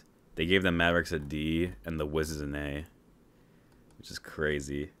grades. They gave the Mavericks a D and the Wizards an A, which is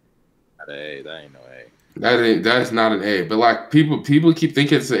crazy. That ain't no A. That is not an A. But like people keep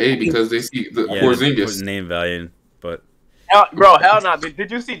thinking it's an A because they see the Porzingis name value. But hell no.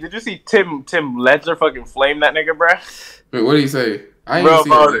 Did you see Tim Ledger fucking flame that nigga, bro? Wait, what did he say?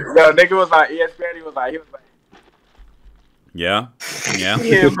 Nigga was like ESPN. He was like. Yeah.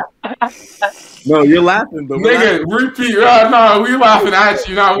 No, you're laughing, but nigga, repeat. No, we laughing at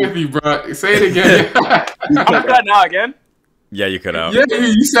you, not with you, bro. Say it again. I'm cutting out again. Yeah, you cut out. Yeah,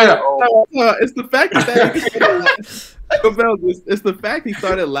 you said it's the fact that it's the fact he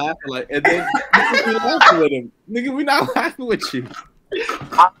started laughing like, and then we laughing with him. Nigga, we not laughing with you.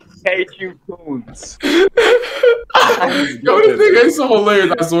 I hate you, coons. Yo, this nigga is so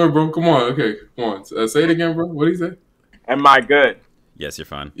hilarious. I swear, bro. Come on, okay, come on. Say it again, bro. What did he say? Am I good? Yes, you're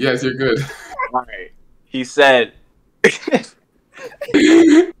fine. Yes, you're good. All right. He said.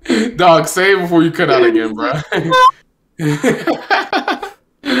 Dog, say it before you cut out again, bro.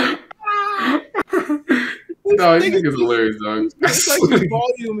 No, this nigga's hilarious, dog. It's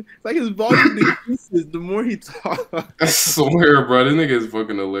like his volume decreases the more he talks. I swear, bro, this nigga is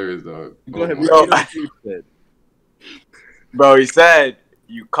fucking hilarious, dog. Go ahead, bro. He said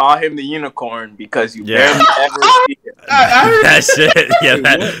you call him the unicorn because you barely ever see it. That shit. Yeah,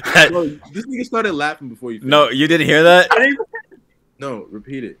 Bro, this nigga started laughing before you. No, you didn't hear that? No,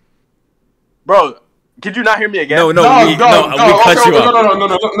 repeat it, bro. Could you not hear me again? No, we cut you off.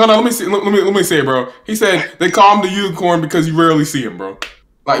 No. Let me say it, bro. He said they call him the unicorn because you rarely see him, bro.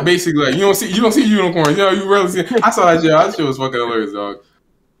 Like basically, like, you don't see unicorns. You know, you rarely see him. I saw that shit. That shit was fucking hilarious, dog.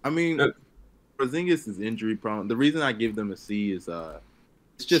 I mean, Porzingis is injury prone. The reason I give them a C is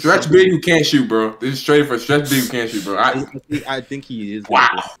just stretch big who can't shoot, bro. This is straight for stretch big who can't shoot, bro. I think he is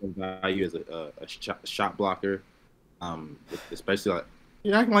some value as a shot blocker, especially like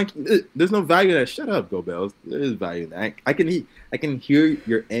acting like there's no value in that. Shut up, Go Bells. There is value in that. I can hear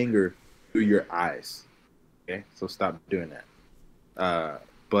your anger through your eyes. Okay, so stop doing that.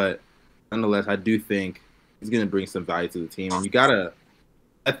 But nonetheless, I do think he's gonna bring some value to the team, and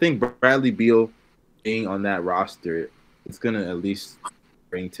I think Bradley Beal being on that roster, it's gonna at least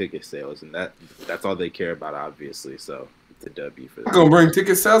bring ticket sales, and that's all they care about, obviously. So it's a W for them. I'm gonna bring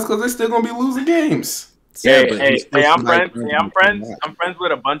ticket sales because they're still gonna be losing games. Hey, I'm friends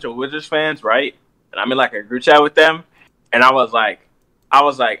with a bunch of Wizards fans, right? And I'm in like a group chat with them, and I was like,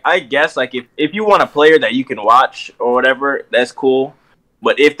 I guess like if you want a player that you can watch or whatever, that's cool.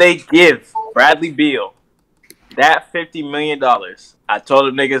 But if they give Bradley Beal that $50 million, I told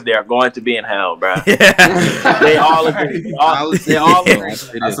them niggas they are going to be in hell, bro. They all agree. They all agree.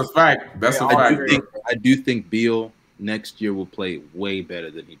 That's a fact. That's a fact. I do think Beal next year will play way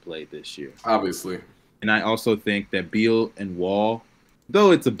better than he played this year. Obviously. And I also think that Beal and Wall,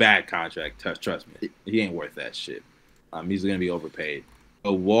 though it's a bad contract, trust me, he ain't worth that shit. He's going to be overpaid.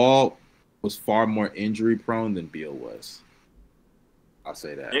 But Wall was far more injury prone than Beal was. I'll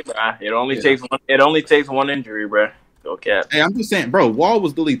say that. Yeah, it only takes one injury, bro. Go Cap. Hey, I'm just saying, bro. Wall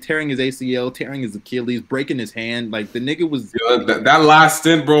was literally tearing his ACL, tearing his Achilles, breaking his hand. Like the nigga was. That last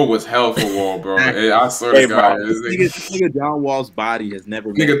stint, bro, was hell for Wall, bro. Hey, I swear to God, nigga John Wall's body has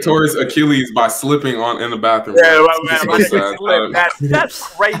never. Nigga tore his Achilles by slipping in the bathroom. Yeah, man.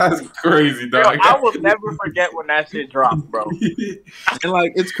 That's crazy. That's crazy, dog. Yo, I will never forget when that shit dropped, bro. And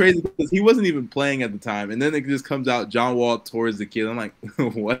like it's crazy because he wasn't even playing at the time, and then it just comes out John Wall tore his Achilles. I'm like,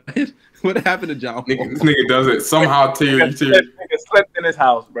 what? What happened to John Wall? This nigga does it somehow. Nigga slept in his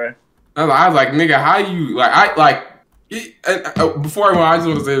house, bro. I was like, nigga, how you before I just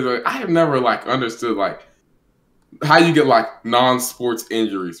want to say this, I have never like understood like how you get like non-sports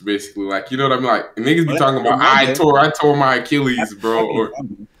injuries, basically. Like, you know what I mean? Like niggas be talking about I tore my Achilles, bro. Or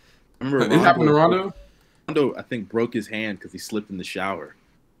remember it happened to Rondo? Rondo, I think, broke his hand because he slipped in the shower.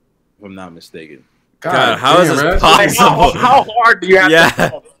 If I'm not mistaken. God, how is this possible? How hard do you have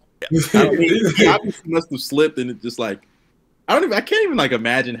to? I mean, he obviously must have slipped, and it just like I can't even like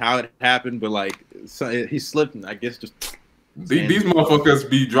imagine how it happened, but like he slipped, and I guess just these motherfuckers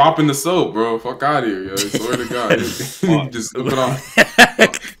be dropping the soap, bro. Fuck out of here, yo. I swear to God, just slip it on.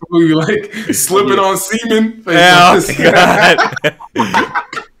 You like slipping on semen?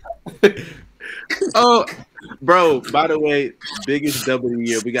 Oh, bro. By the way, biggest W of the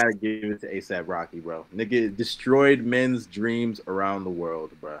year. We gotta give it to ASAP Rocky, bro. Nigga destroyed men's dreams around the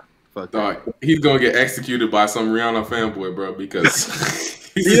world, bro. Fuck dog, he's gonna get executed by some Rihanna fanboy, bro, because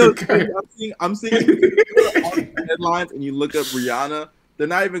I'm seeing headlines and you look up Rihanna, they're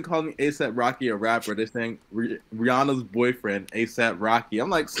not even calling ASAP Rocky a rapper. They're saying Rihanna's boyfriend, ASAP Rocky. I'm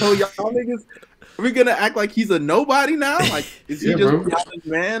like, so y'all niggas, are we gonna act like he's a nobody now? Like, is he just Rihanna's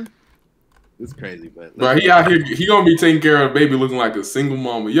man? It's crazy, but bro, he out here, he gonna be taking care of a baby looking like a single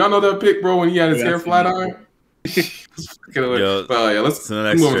mama. Y'all know that pic, bro, when he had his hair flat iron? Yo, let's move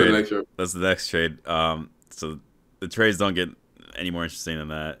on to the next trade. That's the next trade. So the trades don't get any more interesting than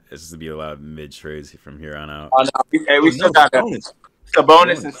that. It's just gonna be a lot of mid trades from here on out. Oh, no. Hey, we still got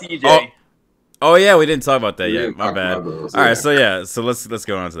Sabonis and CJ. Oh yeah, we didn't talk about that yet. My bad. All right, so let's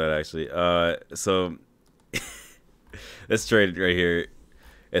go on to that actually. So this trade right here,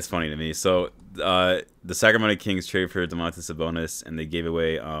 it's funny to me. So the Sacramento Kings trade for Domantas Sabonis, and they gave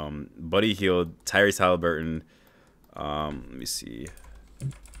away Buddy Hield, Tyrese Halliburton. Let me see.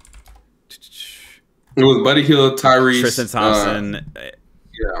 It was Buddy Hield, Tyrese, Tristan Thompson.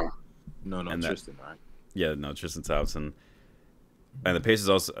 Tristan, right? Yeah, no, Tristan Thompson. And the Pacers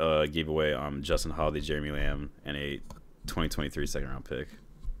also gave away Justin Holiday, Jeremy Lamb, and a 2023 second round pick.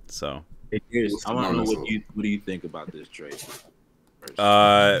 So I want to know what do you think about this trade?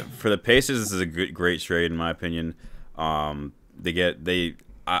 For the Pacers, this is a great trade in my opinion. I'm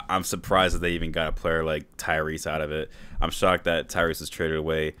surprised that they even got a player like Tyrese out of it. I'm shocked that Tyrese was traded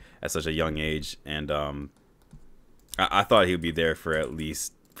away at such a young age, and I thought he would be there for at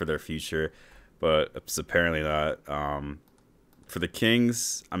least for their future, but it's apparently not. For the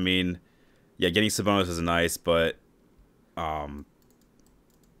Kings, I mean, yeah, getting Sabonis is nice, but I don't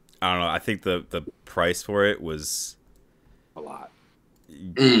know. I think the price for it was a lot.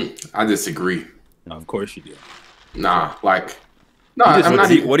 I disagree. No, of course you do. Nah, like,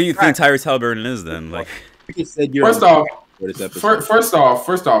 what do you think Tyrese Halliburton is then? Like, first off,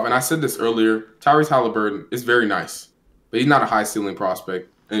 and I said this earlier, Tyrese Halliburton is very nice, but he's not a high ceiling prospect.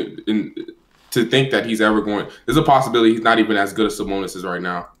 And to think that he's ever going. There's a possibility he's not even as good as Sabonis is right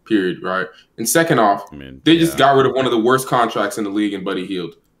now. Period. Right. And second off, they just got rid of one of the worst contracts in the league in Buddy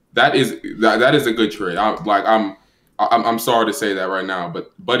Hield. That is a good trade. I'm sorry to say that right now,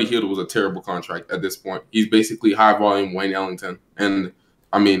 but Buddy Hield was a terrible contract at this point. He's basically high volume Wayne Ellington, and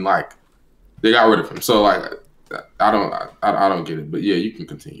I mean, like, they got rid of him. So like, I don't get it. But yeah, you can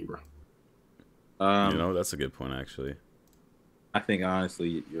continue, bro. That's a good point, actually. I think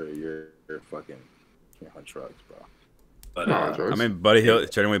honestly, you're fucking on drugs, bro. But I mean, Buddy Hield,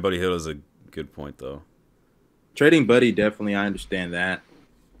 trading away Buddy Hield is a good point, though. Trading Buddy, definitely, I understand that.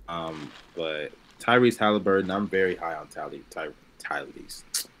 But Tyrese Halliburton, I'm very high on I'm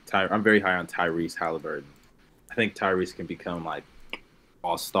very high on Tyrese Halliburton. I think Tyrese can become like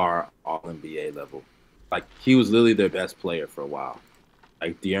all-star, all-NBA level. Like, he was literally their best player for a while.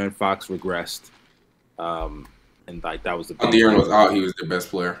 Like, De'Aaron Fox regressed. And like that was the De'Aaron was out, he was the best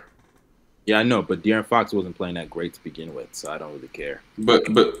player. Yeah, I know, but De'Aaron Fox wasn't playing that great to begin with, so I don't really care. But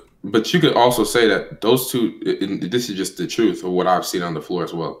you could also say that those two, and this is just the truth of what I've seen on the floor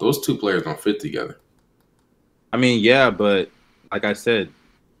as well. Those two players don't fit together. I mean, yeah, but like I said,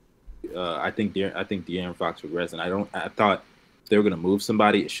 I think De'Aaron Fox regressed, and I thought if they were gonna move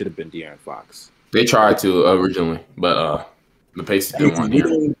somebody, it should have been De'Aaron Fox. They tried to originally, but the Pacers didn't want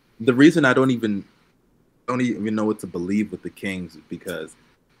to. The reason I don't even know what to believe with the Kings is because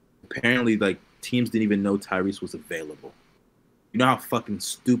apparently, like, teams didn't even know Tyrese was available. You know how fucking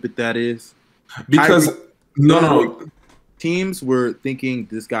stupid that is? Because no. Teams were thinking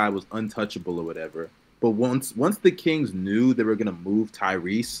this guy was untouchable or whatever. But once the Kings knew they were gonna move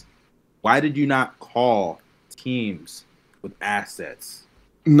Tyrese, why did you not call teams with assets?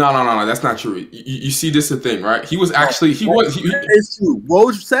 No, that's not true. You see, this is the thing, right? He was actually It's true.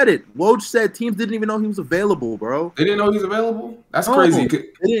 Woj said it. Woj said teams didn't even know he was available, bro. They didn't know he was available. That's crazy.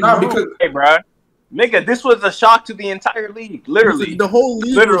 Because hey, bro, nigga, this was a shock to the entire league. Literally, the whole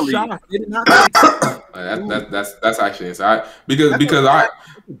league was shocked. They did not. That's actually inside because I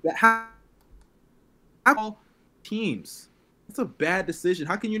call teams. It's a bad decision.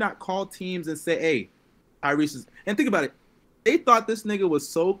 How can you not call teams and say, "Hey, Tyrese is," and think about it. They thought this nigga was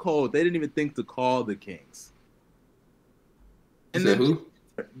so cold, they didn't even think to call the Kings. And then who?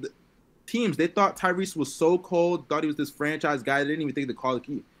 The teams, they thought Tyrese was so cold, thought he was this franchise guy, they didn't even think to call the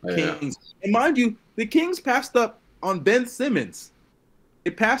Kings. Yeah. And mind you, the Kings passed up on Ben Simmons. They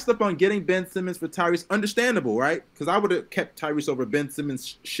passed up on getting Ben Simmons for Tyrese. Understandable, right? Because I would have kept Tyrese over Ben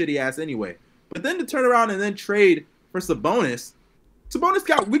Simmons' shitty ass anyway. But then to turn around and then trade for Sabonis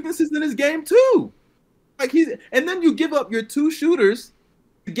got weaknesses in his game too. Like and then you give up your two shooters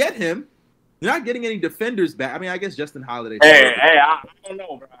to get him. You're not getting any defenders back. I mean, I guess Justin Holiday. Hey, I don't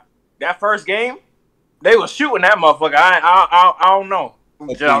know, bro. That first game, they was shooting that motherfucker. I don't know. I'm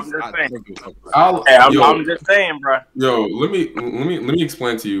just saying, bro. Yo, let me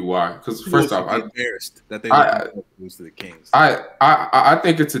explain to you why. Because first off, I'm embarrassed that they lose to the Kings. I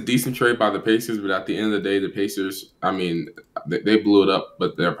think it's a decent trade by the Pacers, but at the end of the day, the Pacers, I mean, they blew it up,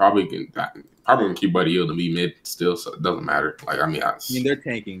 but they're probably gonna keep Buddy Hield to be mid still, so it doesn't matter. Like, I mean, they're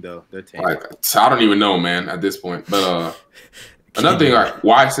tanking though. They're tanking. Like, I don't even know, man, at this point. But another thing, like,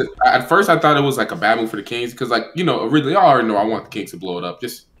 why I said at first I thought it was like a bad move for the Kings because, like, you know, originally I already know I want the Kings to blow it up,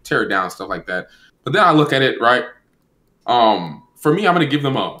 just tear it down, stuff like that. But then I look at it, right? For me, I'm gonna give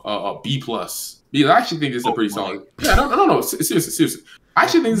them a B plus. Because I actually think this is a pretty solid. Yeah, no. Seriously. I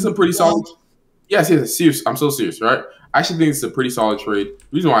actually think this is a pretty solid. Yes, serious. I'm so serious, right? I actually think it's a pretty solid trade. The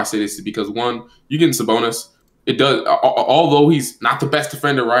reason why I say this is because, one, you're getting Sabonis. It does, although he's not the best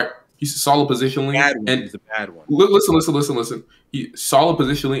defender, right? He's solid positionally. He's a bad one. Listen. He's solid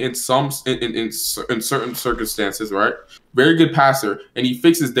positionally in certain circumstances, right? Very good passer, and he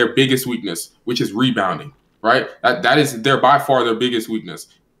fixes their biggest weakness, which is rebounding, right? That is by far their biggest weakness.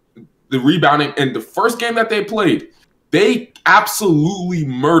 The rebounding. In the first game that they played, they absolutely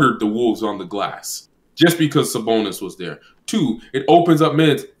murdered the Wolves on the glass. Just because Sabonis was there. 2, it opens up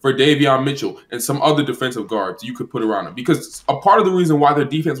minutes for Davion Mitchell and some other defensive guards you could put around him. Because a part of the reason why their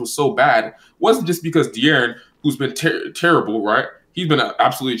defense was so bad wasn't just because De'Aaron, who's been terrible, right? He's been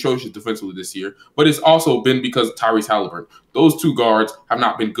absolutely atrocious defensively this year. But it's also been because of Tyrese Halliburton. Those two guards have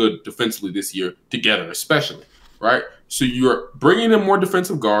not been good defensively this year together, especially, right? So you're bringing in more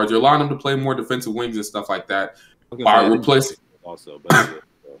defensive guards. You're allowing them to play more defensive wings and stuff like that by replacing. Also,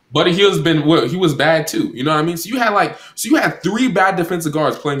 Buddy Hield's he was bad too. You know what I mean? So you had 3 bad defensive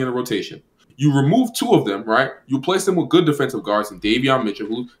guards playing in a rotation. You remove 2 of them, right? You replace them with good defensive guards and Davion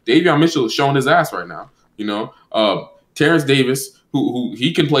Mitchell, Davion Mitchell is showing his ass right now. You know, Terrence Davis, who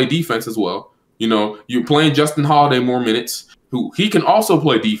he can play defense as well. You know, you're playing Justin Holiday more minutes, who he can also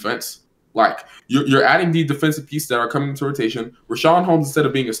play defense. Like you're adding the defensive pieces that are coming into rotation. Rashawn Holmes, instead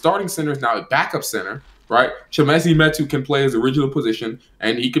of being a starting center, is now a backup center. Right? Chimezie Metu can play his original position,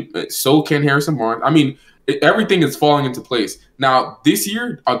 and he could. So can Harrison Barnes. I mean, everything is falling into place. Now, this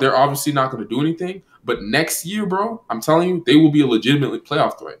year, they're obviously not going to do anything. But next year, bro, I'm telling you, they will be a legitimately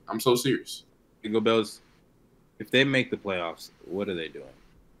playoff threat. I'm so serious. Jingle Bells, if they make the playoffs, what are they doing?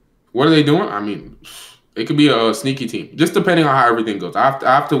 What are they doing? I mean, it could be a sneaky team, just depending on how everything goes. I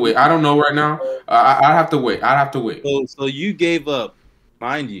have to wait. I don't know right now. I have to wait. I have to wait. So you gave up,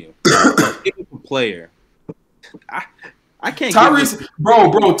 mind you, a player. I can't. Tyrese, bro.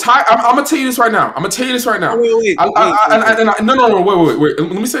 I'm gonna tell you this right now. Wait. No. Wait.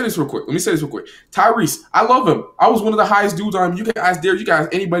 Let me say this real quick. Tyrese, I love him. I was one of the highest dudes on him. You can ask Derek. You guys,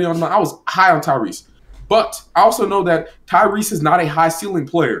 anybody on mine. I was high on Tyrese, but I also know that Tyrese is not a high ceiling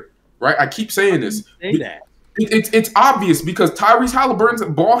player. Right? I keep saying this. Say that. It's obvious because Tyrese Halliburton's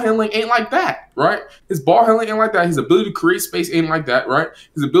ball handling ain't like that, right? His ball handling ain't like that. His ability to create space ain't like that, right?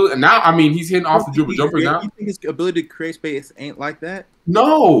 His ability, and now, I mean, he's hitting off the dribble jumpers now. You think his ability to create space ain't like that?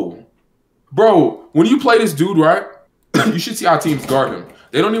 No. Bro, when you play this dude, right, you should see how teams guard him.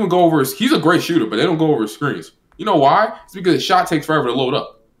 They don't even go over his – he's a great shooter, but they don't go over his screens. You know why? It's because his shot takes forever to load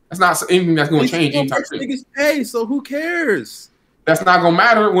up. That's not anything that's going to change anytime soon. Niggas pay, so who cares? That's not going to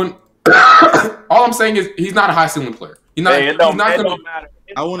matter when – all I'm saying is he's not a high ceiling player. He's not. It don't matter.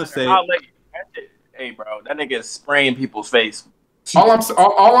 I want to say, hey, bro, that nigga is spraying people's face. All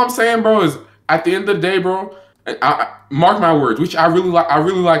I'm saying, bro, is at the end of the day, bro. Mark my words, which I really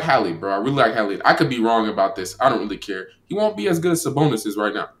like Hallie, bro. I really like Hallie. I could be wrong about this. I don't really care. He won't be as good as Sabonis is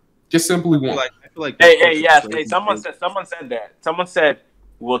right now. Just simply won't. I feel like Hey, someone said that. Someone said,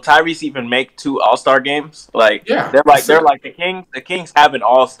 will Tyrese even make 2 All-Star games? Like, yeah, they're like the Kings. The Kings have an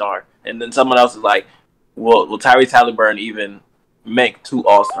All-Star, and then someone else is like, will Tyrese Halliburton even make 2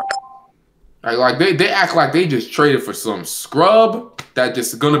 All-Stars? Like they act like they just traded for some scrub that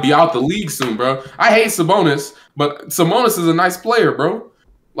just gonna be out the league soon, bro. I hate Sabonis, but Sabonis is a nice player, bro.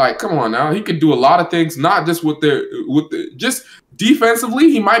 Like, come on now, he could do a lot of things, not just just defensively.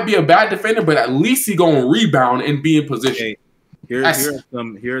 He might be a bad defender, but at least he gonna rebound and be in position. Okay.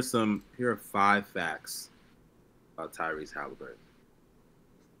 Here are 5 facts about Tyrese Halliburton.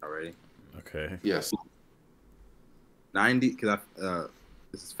 Already? Okay. Yes. 90. Because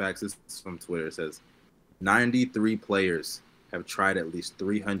this is facts. This is from Twitter. It says 93 players have tried at least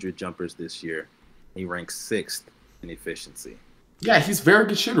 300 jumpers this year. He ranks 6th in efficiency. Yeah, he's a very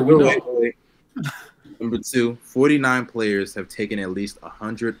good shooter. We know. Wait. Number 2, 49 players have taken at least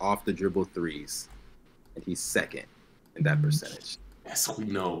 100 off the dribble threes, and he's 2nd in that percentage. Yes, we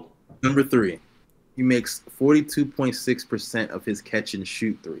know. Number 3, he makes 42.6% of his catch and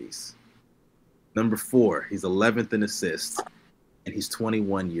shoot threes. Number 4, he's 11th in assists, and he's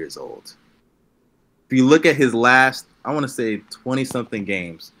 21 years old. If you look at his last, I want to say 20-something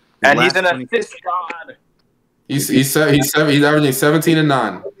games, and he's an assist god. He's averaging 17 and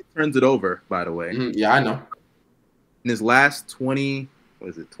 9. He turns it over, by the way. Mm-hmm. Yeah, I know. In his last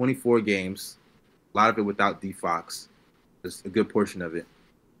 24 games, a lot of it without D Fox. Just a good portion of it.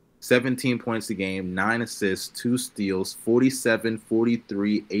 17 points a game, 9 assists, 2 steals, 47,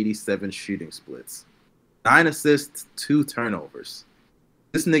 43, 87 shooting splits. 9 assists, 2 turnovers.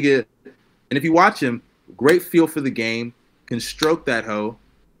 This nigga, and if you watch him, great feel for the game, can stroke that hoe.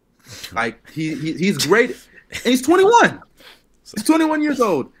 Like, he's great. And he's 21. He's 21 years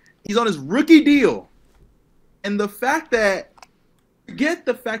old. He's on his rookie deal. And forget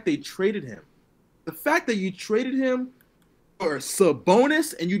the fact they traded him. The fact that you traded him for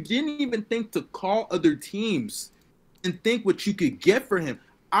Sabonis and you didn't even think to call other teams and think what you could get for him.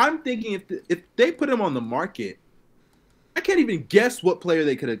 I'm thinking if they put him on the market, I can't even guess what player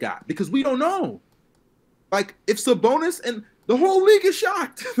they could have got because we don't know. Like, if Sabonis and the whole league is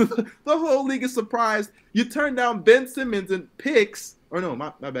shocked. The whole league is surprised. You turned down Ben Simmons and picks. Or no,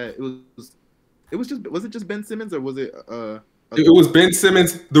 my bad. Was it just Ben Simmons or was it it was Ben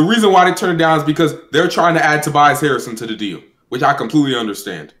Simmons. The reason why they turned it down is because they're trying to add Tobias Harrison to the deal, which I completely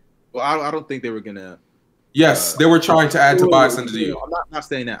understand. Well, I don't think they were gonna. Yes, they were trying to add Tobias into the deal. I'm not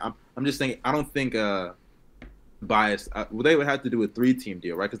saying that. I'm just saying I don't think Tobias. Well, they would have to do a 3-team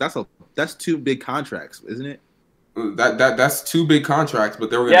deal, right? Because that's 2 big contracts, isn't it? That's 2 big contracts, but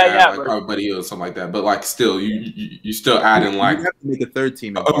they were gonna add like Buddy Hield or something like that. But like, still, you still add in like you have to make a 3rd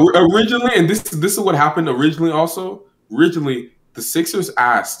team. Originally, and this is what happened originally. Also, originally the Sixers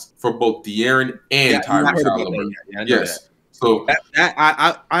asked for both De'Aaron and Tyrese Halliburton. Yes, so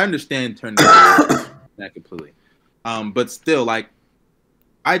I understand turning that completely, but still, like,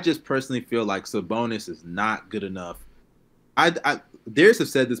 I just personally feel like Sabonis is not good enough. Darius have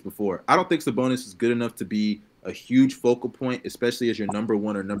said this before. I don't think Sabonis is good enough to be a huge focal point, especially as your number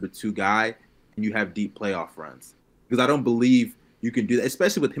 1 or number 2 guy, and you have deep playoff runs. Because I don't believe you can do that,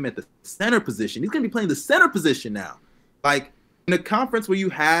 especially with him at the center position. He's going to be playing the center position now. Like, in a conference where you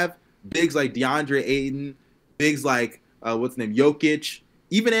have bigs like DeAndre Ayton, bigs like, Jokic,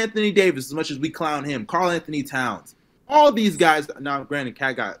 even Anthony Davis, as much as we clown him, Karl Anthony Towns, all these guys, now granted,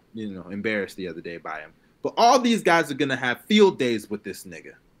 Cat got, embarrassed the other day by him, but all these guys are going to have field days with this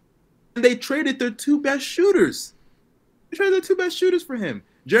nigga. And they traded their 2 best shooters. They traded their 2 best shooters for him.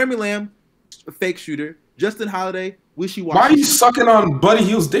 Jeremy Lamb, a fake shooter. Justin Holiday, wishy-washy. Why are you sucking on Buddy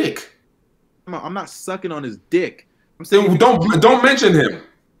Hield's dick? I'm not sucking on his dick. I'm saying don't mention him.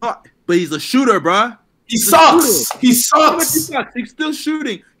 But he's a shooter, bruh. He sucks. He sucks. He's still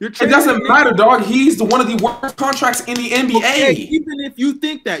shooting. It doesn't matter, dog. He's one of the worst contracts in the NBA. Okay, even if you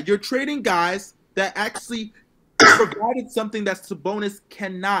think that, you're trading guys that actually provided something that Sabonis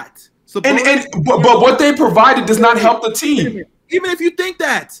cannot. But what they provided does not help the team. Even if you think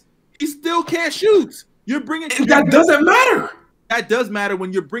that, he still can't shoot. That doesn't matter. That does matter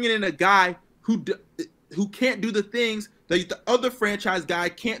when you're bringing in a guy who can't do the things that the other franchise guy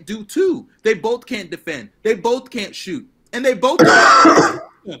can't do too. They both can't defend. They both can't shoot, and they both.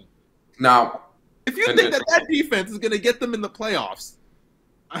 Now, if you think that defense is going to get them in the playoffs,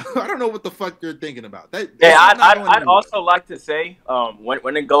 I don't know what the fuck you're thinking about. I'd also like to say,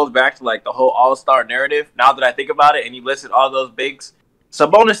 when it goes back to like the whole All-Star narrative, now that I think about it, and you listed all those bigs,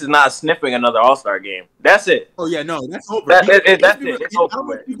 Sabonis is not sniffing another All-Star game. That's it. Oh yeah, no, that's over. That's it. It's over. I don't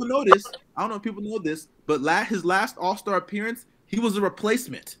know if people know this. I don't know if people know this, but his last All-Star appearance, he was a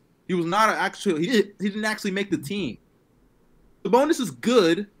replacement. He was not an actual. He didn't actually make the team. Sabonis is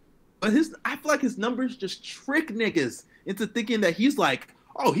good, but I feel like his numbers just trick niggas into thinking that he's like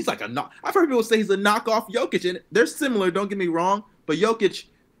a knock. I've heard people say he's a knockoff Jokic, and they're similar. Don't get me wrong, but Jokic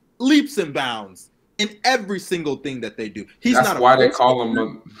leaps and bounds in every single thing that they do. That's why they call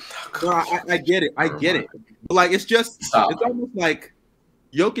him. I get it. But like, it's almost like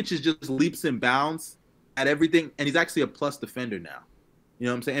Jokic is just leaps and bounds at everything, and he's actually a plus defender now. You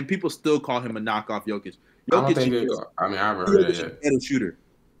know what I'm saying? And people still call him a knockoff Jokic. I haven't heard it yet. Better shooter.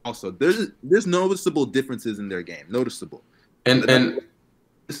 Also, there's noticeable differences in their game. Noticeable. And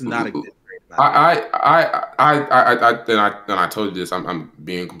this is not a good. I told you this. I'm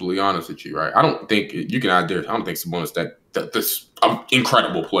being completely honest with you, right? I don't think you can add Darius. I don't think Sabonis that this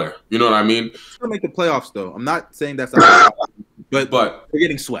incredible player. You know what I mean? Still make the playoffs though. I'm not saying that's but they're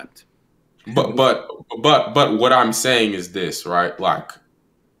getting swept. But what I'm saying is this, right? Like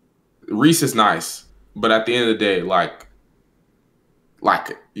Reese is nice, but at the end of the day, like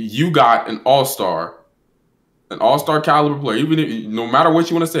you got an all-star caliber player. Even if, no matter what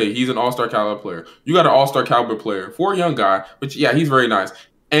you want to say, he's an all-star caliber player. You got an all-star caliber player for a young guy, but yeah, he's very nice.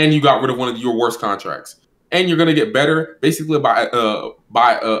 And you got rid of one of your worst contracts. And you're gonna get better basically by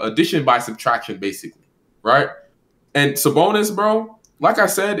addition by subtraction, basically, right? And Sabonis, bro, like I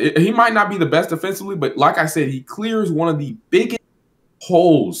said, he might not be the best defensively, but like I said, he clears one of the biggest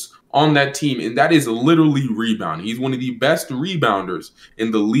holes on that team, and that is literally rebounding. He's one of the best rebounders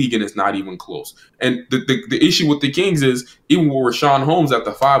in the league, and it's not even close. And the issue with the Kings is, even with Richaun Holmes at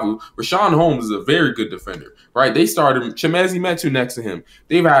the 5, Richaun Holmes is a very good defender, right? They started Chimezie Metu next to him.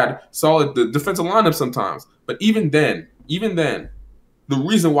 They've had solid defensive lineup sometimes. But even then, the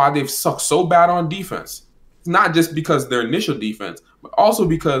reason why they've sucked so bad on defense is not just because their initial defense, but also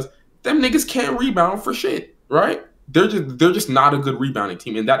because them niggas can't rebound for shit, right? They're just not a good rebounding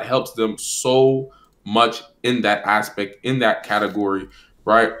team, and that helps them so much in that aspect, in that category,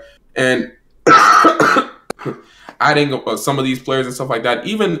 right? And adding some of these players and stuff like that,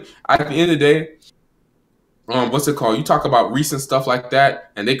 even at the end of the day, what's it called? You talk about recent stuff like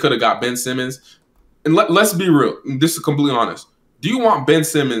that, and they could have got Ben Simmons. And let's be real. This is completely honest. Do you want Ben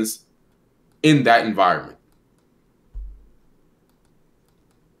Simmons in that environment?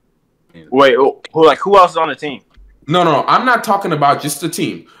 Wait, who else is on the team? No, I'm not talking about just the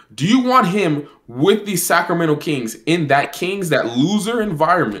team. Do you want him with the Sacramento Kings in that loser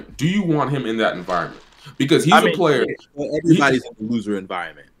environment? Do you want him in that environment? Because he's a player. Everybody's in the loser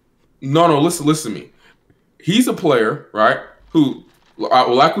environment. No, listen to me. He's a player, right, who,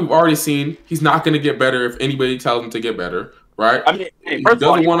 like we've already seen, he's not going to get better if anybody tells him to get better, right? I mean, first of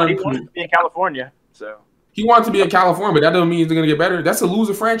all, he wanted to be in California, so. He wants to be in California, but that doesn't mean he's going to get better. That's a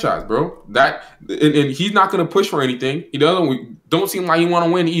loser franchise, bro. And he's not going to push for anything. He don't seem like he want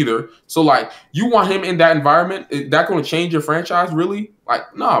to win either. So, like, you want him in that environment? Is that going to change your franchise, really?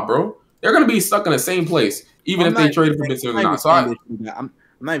 Like, nah, bro. They're going to be stuck in the same place, even if they traded for Ben Simmons or not. I'm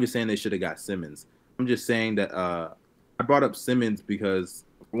not even saying they should have got Simmons. I'm just saying that I brought up Simmons because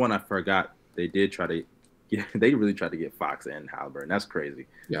for one, I forgot they did try to. Yeah, they really tried to get Fox and Haliburton. That's crazy.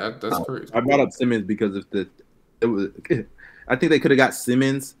 Yeah, that's crazy. I brought up Simmons because of it was. I think they could have got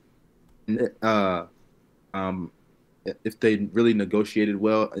Simmons. If they really negotiated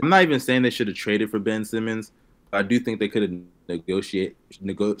well, I'm not even saying they should have traded for Ben Simmons. But I do think they could have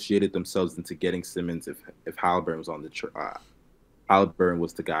negotiated themselves into getting Simmons if Haliburton was on the Haliburton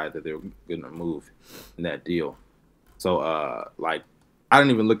was the guy that they were going to move in that deal. So I don't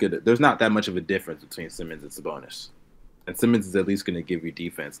even look at it. There's not that much of a difference between Simmons and Sabonis, and Simmons is at least going to give you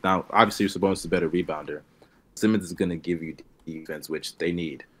defense. Now, obviously, Sabonis is a better rebounder. Simmons is going to give you defense, which they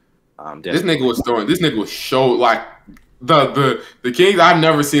need. This nigga was throwing. This nigga was like the Kings. I've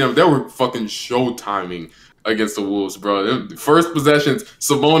never seen them. They were fucking show timing against the Wolves, bro. First possessions,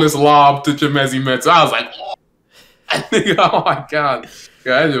 Sabonis lob to Chimezie Metu. I was like, oh my god,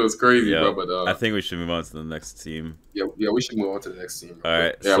 yeah, that was crazy, bro. But I think we should move on to the next team. Yeah, we should move on to the next team. All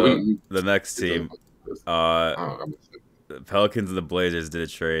right, yeah, so the next team, the Pelicans and the Blazers did a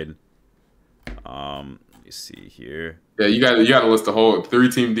trade. Let me see here. Yeah, you got to list the whole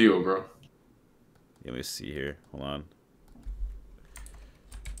 3-team deal, bro. Let me see here. Hold on. I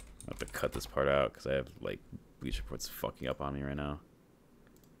have to cut this part out because I have like Bleacher Report's fucking up on me right now.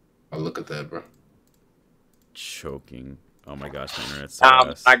 I'll look at that, bro. Choking. Oh my gosh, my internet's so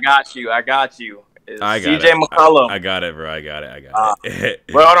fast. I got you. It's CJ McCollum. I got it, bro. I got it.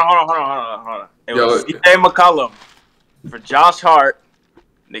 Well, hold on. It was CJ McCollum for Josh Hart,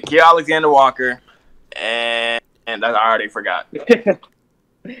 Nickeil Alexander-Walker, and I already forgot. I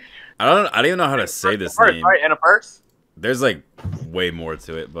don't even know how to say this name. Right, and a first. There's like way more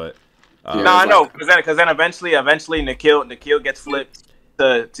to it, but no, I know because then eventually Nickeil gets flipped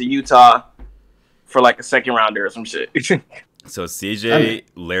to Utah for like a second rounder or some shit. So CJ,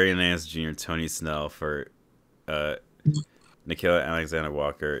 Larry Nance Jr., Tony Snell for Nickeil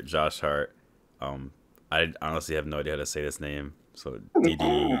Alexander-Walker, Josh Hart. I honestly have no idea how to say this name. So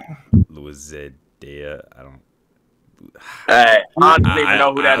Didi Luizedea. I don't even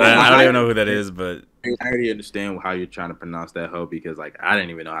know who that is. I don't even know who that is, but I already understand how you're trying to pronounce that hoe because like I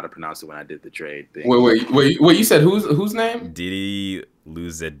didn't even know how to pronounce it when I did the trade thing. Wait! You said whose name? Didi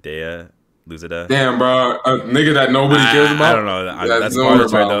Luizedea. Damn, bro, a nigga that nobody cares about. I don't know. That's part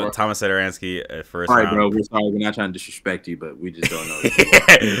of the trade, though. Thomas Satoransky at first. All right, bro. We're sorry. We're not trying to disrespect you, but we just don't know.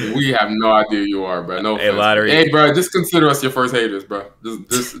 We have no idea who you are, bro. No. Hey, lottery. Hey, bro. Just consider us your first haters, bro.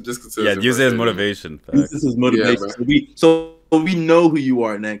 Just consider. Yeah, use it as motivation. This is motivation. Yeah, so we know who you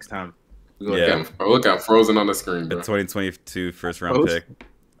are next time. Yeah, look out, frozen on the screen, bro. The 2022 first round pick.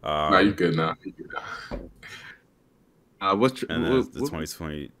 Nah, you good now. What's the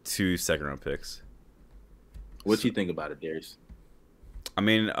 2022 second round picks? What you think about it, Darius? I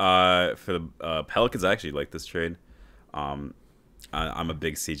mean, for the Pelicans, I actually like this trade. I'm a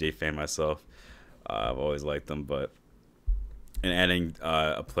big CJ fan myself. I've always liked them, but and adding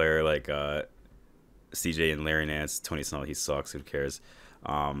a player like CJ and Larry Nance, Tony Snell, he sucks. Who cares?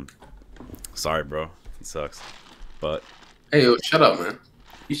 Sorry, bro, he sucks. But hey, yo, shut up, man.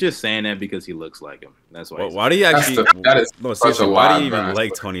 He's just saying that because he looks like him. That's why. Well, why do you actually? Why do you even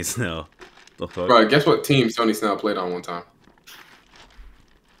like Tony Snell? Bro, guess what team Tony Snell played on one time?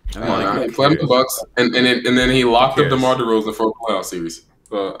 He played the Bucks, and then he locked up DeMar DeRozan for a playoff series.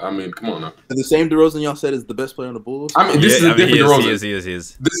 So I mean, come on now. The same DeRozan y'all said is the best player on the Bulls. I mean, this is a different DeRozan. He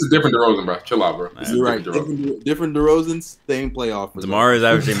is. This is different DeRozan, bro. Chill out, bro. You're right. Different DeRozans, same playoff. DeMar is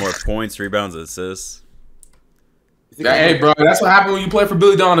averaging more points, rebounds, assists. Hey, bro, that's what happened when you play for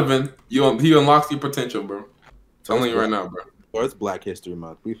Billy Donovan. He unlocks your potential, bro. I'm telling you right now, bro. Well, it's Black History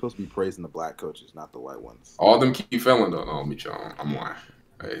Month. We're supposed to be praising the black coaches, not the white ones. All them keep failing, though. No, me, y'all. I'm lying.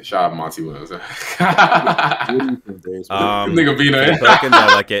 Hey, shout out Monty Williams. Nigga Vina. Pelicans,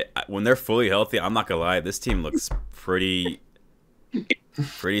 I like it. When they're fully healthy, I'm not gonna lie, this team looks pretty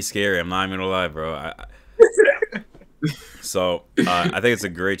scary. I'm not even gonna lie, bro. So I think it's a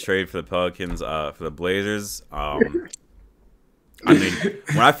great trade for the Pelicans. For the Blazers, I mean,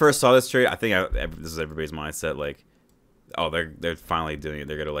 when I first saw this trade, I think this is everybody's mindset. Like, oh, they're finally doing it.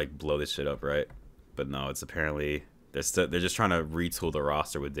 They're gonna like blow this shit up, right? But no, it's apparently they're just trying to retool the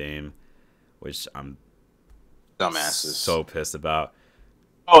roster with Dame, which I'm dumbasses so pissed about.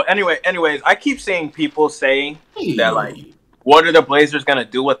 Oh, anyways, I keep seeing people saying that like, what are the Blazers gonna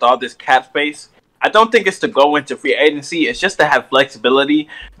do with all this cap space? I don't think it's to go into free agency. It's just to have flexibility.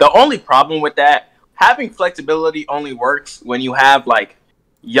 The only problem with that, having flexibility only works when you have like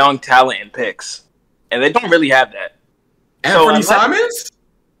young talent and picks, and they don't really have that. Anthony Simons?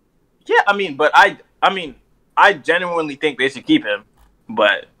 Yeah, I mean, I genuinely think they should keep him,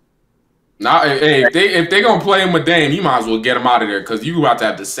 but Now, hey, if they gonna play him with Dame, you might as well get him out of there because you about to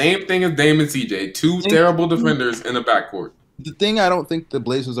have the same thing as Dame and CJ, two terrible defenders in the backcourt. The thing I don't think the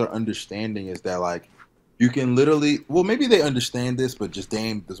Blazers are understanding is that like you can literally, well, maybe they understand this, but just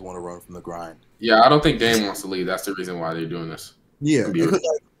Dame doesn't want to run from the grind. Yeah, I don't think Dame wants to leave. That's the reason why they're doing this. Yeah, because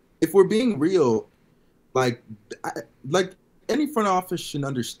like, if we're being real, like any front office should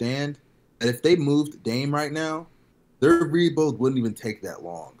understand that if they moved Dame right now, their rebuild wouldn't even take that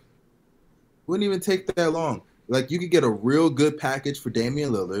long. Wouldn't even take that long. Like you could get a real good package for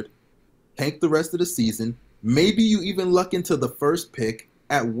Damian Lillard, tank the rest of the season. Maybe you even luck into the first pick,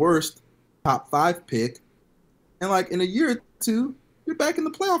 at worst, top 5 pick, and like in a year or two, you're back in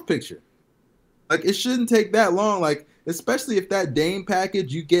the playoff picture. Like it shouldn't take that long. Like especially if that Dame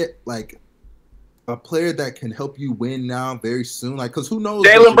package, you get like a player that can help you win now very soon. Like because who knows?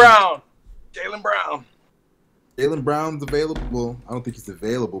 Jaylen Brown's available. Well, I don't think he's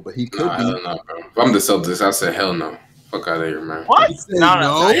available, but he could be. I don't know, bro. If I'm the Celtics, I say hell no. Fuck out of here, man. What?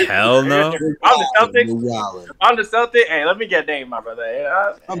 No. Hell no. I'm the Celtics. I'm the Celtics. Hey, let me get Dame, my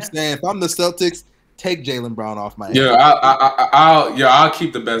brother. I'm saying if I'm the Celtics, take Jaylen Brown off my head. Yeah, I'll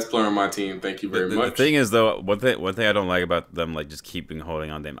keep the best player on my team. Thank you very much. The thing is, though, one thing I don't like about them, like just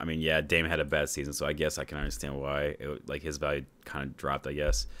holding on Dame. I mean, yeah, Dame had a bad season, so I guess I can understand why like his value kind of dropped. I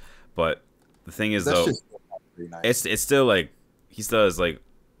guess, but the thing is, though, it's still like he still has like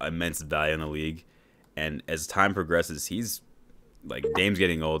immense value in the league, and as time progresses, he's like Dame's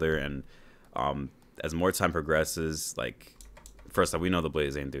getting older, and as more time progresses, like first off, we know the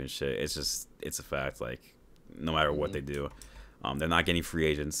Blazers ain't doing shit. It's a fact. Like no matter what they do, they're not getting free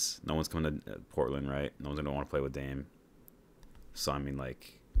agents. No one's coming to Portland, right? No one's gonna want to play with Dame. So I mean,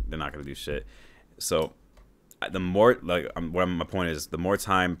 like they're not gonna do shit. So the more like my point is, the more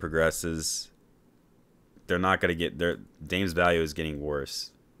time progresses, they're not gonna get Dame's value is getting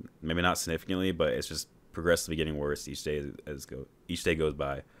worse. Maybe not significantly, but it's just progressively getting worse each day each day goes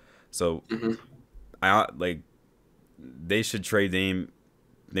by. So I like they should trade Dame.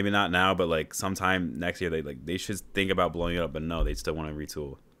 Maybe not now, but like sometime next year, they should think about blowing it up. But no, they still want to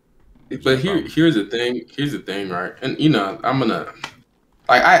retool. But here's the thing. Here's the thing, right? And you know, I'm gonna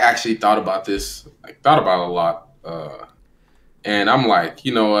like I actually thought about this. Like thought about it a lot. And I'm like,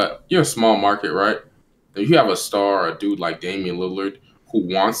 you know what? You're a small market, right? If you have a star, a dude like Damian Lillard who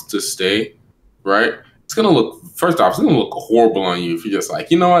wants to stay, right? It's gonna look horrible on you if you're just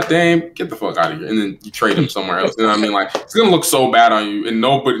like, you know what, Dame, get the fuck out of here, and then you trade him somewhere else. You know what I mean? Like it's gonna look so bad on you, and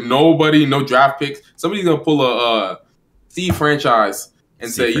nobody, no draft picks. Somebody's gonna pull a C franchise and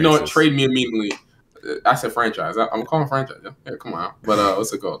say, you know what, trade me immediately. I said franchise. I'm calling franchise. Yeah, come on. But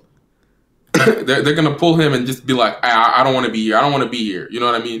what's it called? they're gonna pull him and just be like, I don't want to be here. I don't want to be here. You know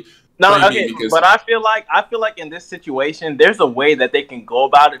what I mean? No, okay, but I feel like in this situation, there's a way that they can go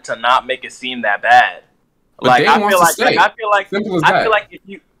about it to not make it seem that bad. Like I feel like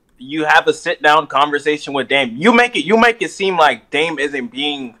if you have a sit down conversation with Dame, you make it seem like Dame isn't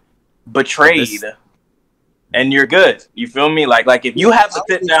being betrayed, and you're good. You feel me? Like if you have a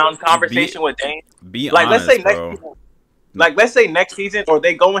sit down conversation with Dame, like honest, let's say next season, or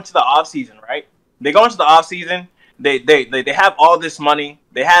they go into the off season, right? They go into the off season. They have all this money.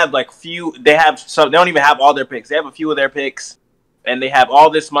 They have they don't even have all their picks. They have a few of their picks, and they have all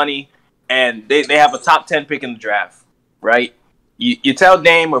this money, and they have a top 10 pick in the draft, right? You tell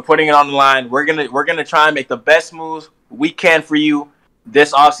Dame, we're putting it on the line. We're gonna try and make the best moves we can for you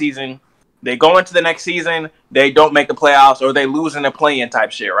this offseason. They go into the next season, they don't make the playoffs, or they lose in a play-in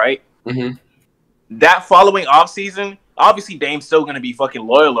type shit, right? Mm-hmm. That following offseason, obviously Dame's still gonna be fucking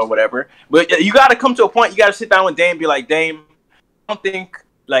loyal or whatever, but you gotta come to a point. You gotta sit down with Dame and be like, Dame, I don't think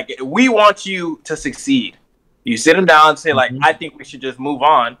we want you to succeed. You sit him down and say I think we should just move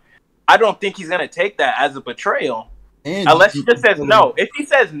on. I don't think he's gonna take that as a betrayal, unless he just says no. If he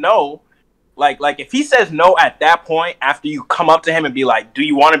says no, like if he says no at that point, after you come up to him and be like, do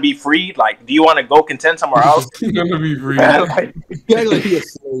you want to be freed? Like, do you want to go contend somewhere else? You want to be freed?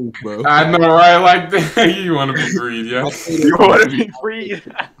 Bro. I know, right? Like that. You want to be freed, yeah. You want to be freed.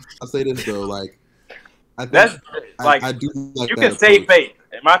 I'll say this though, I do like you can save face.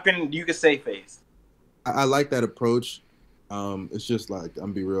 In my opinion, you can save face. I like that approach. It's just like,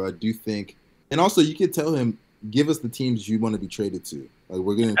 I'm be real. I do think, and also you could tell him, give us the teams you want to be traded to. Like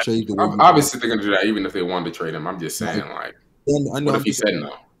we're gonna trade the. Obviously, they're gonna do that, even if they wanted to trade him. I'm just saying, what if he said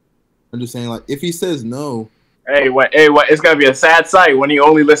no? I'm just saying, like, if he says no. Hey, what? It's gonna be a sad sight when he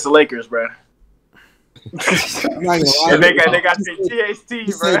only lists the Lakers, bro. I'm not gonna lie. They got the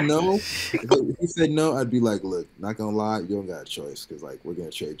THT, bro. If he said no, I'd be like, look, not gonna lie, you don't got a choice because we're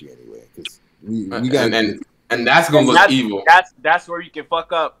gonna trade you anyway because we got. And that's gonna look evil. That's where you can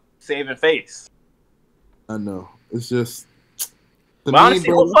fuck up saving face. I know. It's just. But honestly,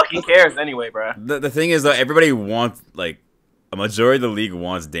 who fucking cares anyway, bro? The thing is, though, everybody wants, like, a majority of the league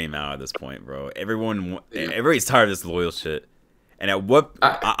wants Dame out at this point, bro. Everybody's tired of this loyal shit. And at what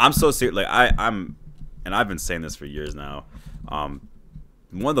I'm so serious. Like and I've been saying this for years now.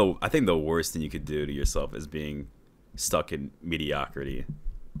 I think the worst thing you could do to yourself is being stuck in mediocrity.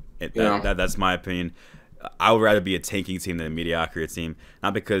 That's my opinion. I would rather be a tanking team than a mediocre team.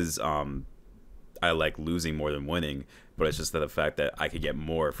 Not because I like losing more than winning, but it's just the fact that I could get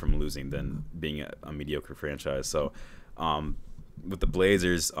more from losing than being a mediocre franchise. So, with the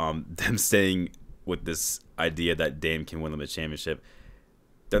Blazers, them staying with this idea that Dame can win them a championship,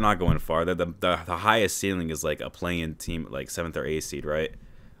 they're not going far. The highest ceiling is like a play-in team, like 7th or 8th seed, right?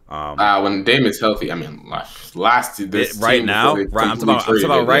 When Dame is healthy, I mean, last year, right now, I'm talking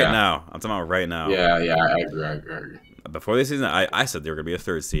about right now. I'm talking about right now. Yeah, I agree. Before this season, I said they were gonna be a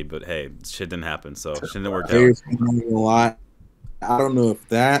 3rd seed, but hey, shit didn't happen, so shit didn't work out. I don't know if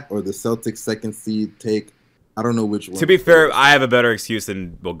that or the Celtics 2nd seed take. I don't know which one. To be fair, I have a better excuse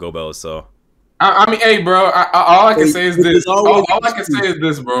than Gobel, so. I mean, hey, bro. All I can say is this. All I can say is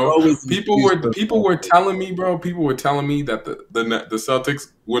this, bro. People were telling me, bro. People were telling me that the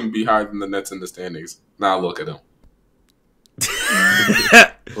Celtics wouldn't be higher than the Nets in the standings. Now look at them.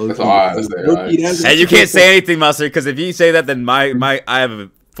 That's all I have to say. Right? And you can't say anything, Mustard, because if you say that, then I have a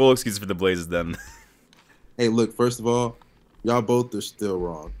full excuse for the Blazers. Then. Hey, look. First of all, y'all both are still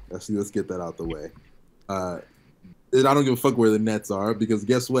wrong. Let's get that out the way. I don't give a fuck where the Nets are because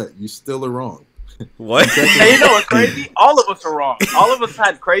guess what? You still are wrong. What? Hey, you know what's crazy? All of us are wrong. All of us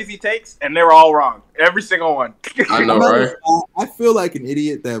had crazy takes, and they were all wrong. Every single one. I know, right? I feel like an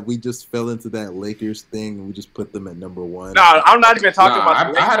idiot that we just fell into that Lakers thing and we just put them at number 1. No, I'm not even talking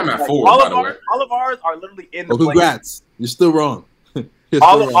about. I had them at 4. All of ours are literally in the play-in. Congrats! You're still wrong.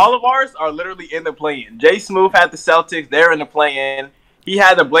 All of ours are literally in the play-in. Jay Smooth had the Celtics. They're in the play-in. He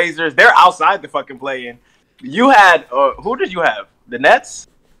had the Blazers. They're outside the fucking play-in. You had who did you have? The Nets?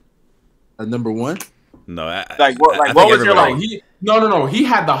 Number 1? No, what was your like? No. He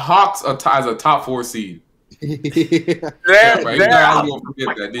had the Hawks as a top 4 seed. Bro. You won't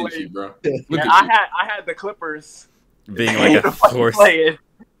forget that, didn't you, bro? I had the Clippers being like a force.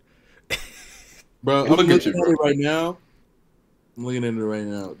 Bro, I'm looking at it right now. I'm looking at it right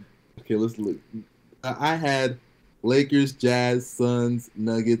now. Okay, let's look. I had Lakers, Jazz, Suns,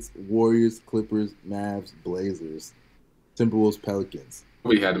 Nuggets, Warriors, Clippers, Mavs, Blazers, Timberwolves, Pelicans.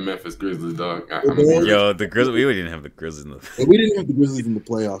 We had the Memphis Grizzlies, dog. Yo, the Grizzlies. We didn't have the Grizzlies in the. We didn't have the Grizzlies in the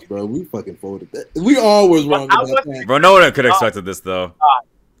playoffs, bro. We fucking folded that. We all was wrong about that. Bro, no one could have expected this though.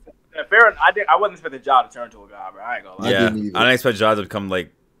 Fair. I wasn't expecting Ja to turn to a guy, bro. I ain't gonna lie. Yeah, I didn't expect Ja to become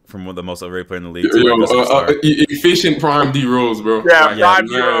like from one of the most overrated players in the league. Efficient prime D Rose, bro. Yeah, prime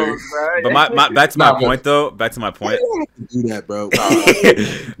D Rose, bro. But back to my point, though. Back to my point. You don't have to do that, bro.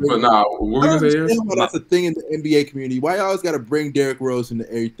 But nah, what we gonna say is that's a thing in the NBA community. Why you always got to bring Derrick Rose into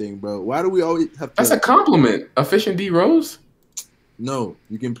everything, bro? Why do we always have to? That's a compliment. Efficient D Rose. No,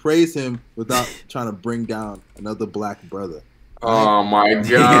 you can praise him without trying to bring down another black brother. Oh my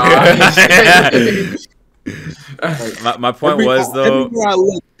god. My point was though.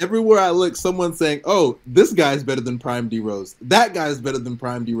 Everywhere I look, someone's saying, "Oh, this guy's better than Prime D Rose. That guy's better than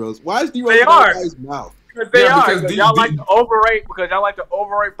Prime D Rose." Why is D Rose in that guy's mouth? Because y'all like to overrate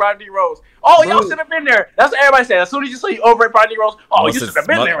Prime D Rose. Oh, y'all should have been there. That's what everybody said. As soon as you say you overrate Prime D Rose, you should have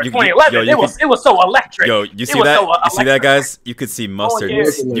been there in 2011. It was so electric. Yo, you see that? You see that, guys? You could see Mustard.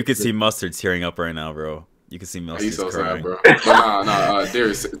 You could see Mustard tearing up right now, bro. You can see Mustard crying. Bro. Nah,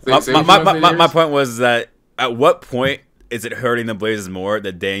 Darius. My point was that at what point is it hurting the Blazers more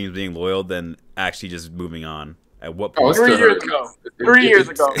that Dame's being loyal than actually just moving on? At what point? 3 years ago. 3 years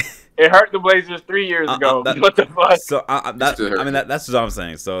ago. It hurt the Blazers 3 years ago. What the fuck? So that's what I'm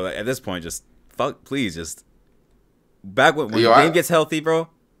saying. So at this point, just please, just back when Dame gets healthy, bro,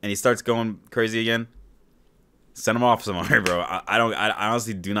 and he starts going crazy again, send him off somewhere, bro. I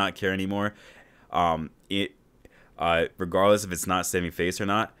honestly do not care anymore. Regardless if it's not saving face or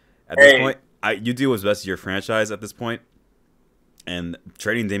not, at this point, you do what's best to your franchise at this point, and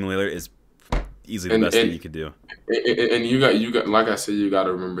trading Damian Lillard is easily the best thing you could do. And you got like I said, you got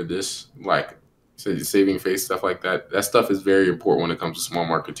to remember this, like saving face stuff like that. That stuff is very important when it comes to small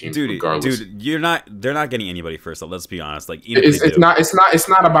market teams. Regardless, they're not getting anybody first. Let's be honest. Like it's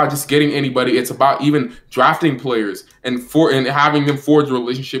not about just getting anybody. It's about even drafting players and having them forge a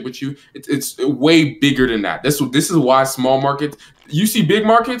relationship with you. It's way bigger than that. This is why small markets. You see big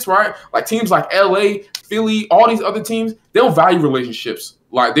markets, right? Like teams like LA, Philly, all these other teams. They don't value relationships.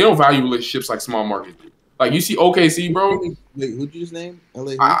 Like they don't value relationships like small markets do. Like you see OKC, bro. Wait, who'd you just name?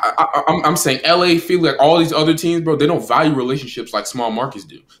 LA. I'm saying LA feel like all these other teams, bro. They don't value relationships like small markets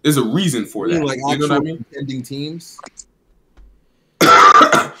do. There's a reason for that. Like you know what I mean? Contending teams.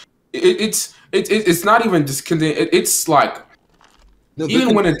 It's not even just contending. It's like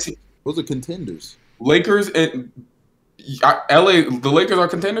even when those are contenders. Lakers and LA, the Lakers are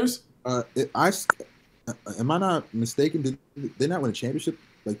contenders. Am I not mistaken? Did they not win a championship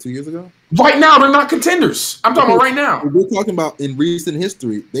like 2 years ago? Right now, they're not contenders. I'm talking about right now. We're talking about in recent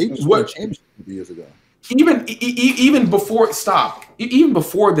history. They just won a championship 2 years ago. Even before even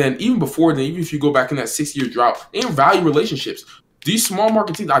before then, even if you go back in that 6-year drought, they didn't value relationships. These small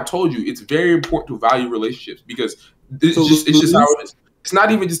market teams, I told you, it's very important to value relationships because it's just how it is. It's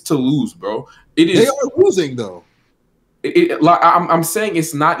not even just to lose, bro. It is. They are losing though. I'm saying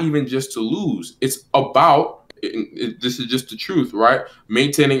it's not even just to lose. It's about this is just the truth, right?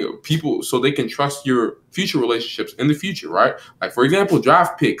 Maintaining people so they can trust your future relationships in the future, right? Like for example,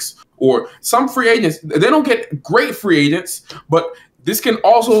 draft picks or some free agents. They don't get great free agents, but this can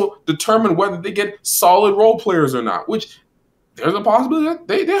also determine whether they get solid role players or not. Which there's a possibility that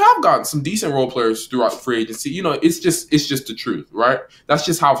they have gotten some decent role players throughout free agency. You know, it's just the truth, right? That's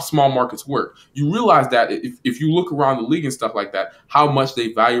just how small markets work. You realize that if you look around the league and stuff like that, how much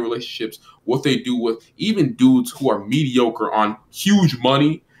they value relationships, what they do with even dudes who are mediocre on huge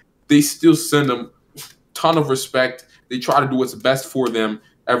money, they still send them a ton of respect. They try to do what's best for them,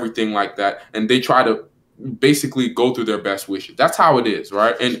 everything like that, and they try to basically go through their best wishes. That's how it is,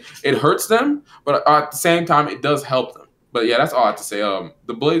 right? And it hurts them, but at the same time, it does help them. But yeah, that's all I have to say.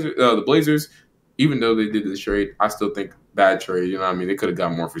 The Blazers, even though they did this trade, I still think bad trade. You know what I mean? They could have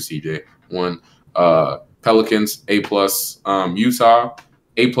got more for CJ. Pelicans, A+. Utah,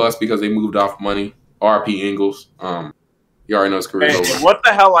 A+ because they moved off money. RP Ingles. You already know his career is over. What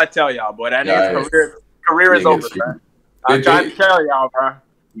the hell I tell y'all, boy? That nigga's career is over, man. I'm trying to tell y'all, bro.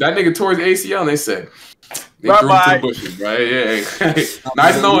 That nigga tore his ACL and they said they threw him to the bushes, right? Yeah.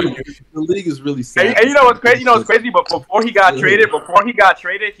 Nice knowing you. The league is really sad. And you know what's crazy? But before he got traded,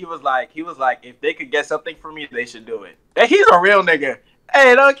 he was like, if they could get something for me, they should do it. And he's a real nigga.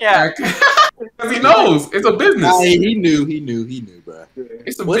 Hey, don't care. Because he knows it's a business. He knew, bro.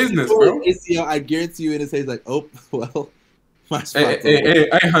 It's a business, bro. ACL, I guarantee you, in his head, he's like, oh, well, my spot's hey,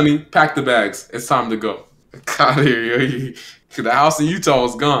 honey, pack the bags. It's time to go. Out of here, yo. The house in Utah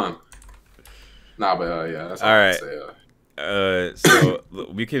was gone. Nah, but yeah, that's all right. So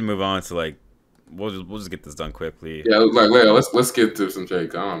we can move on to like we'll just get this done quickly. Yeah, let's get to some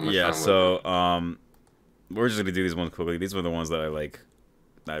trade. Yeah, so we're just gonna do these ones quickly. These were the ones that I like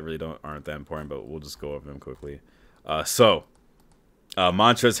that really aren't that important, but we'll just go over them quickly. So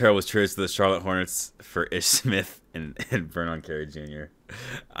Montrezl Harrell was traded to the Charlotte Hornets for Ish Smith and Vernon Carey Jr.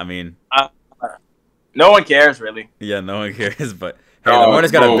 I mean, no one cares really. Yeah, no one cares, but. Hey, the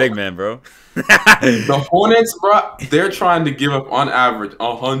Hornets got a big man, bro. The Hornets, bro, they're trying to give up on average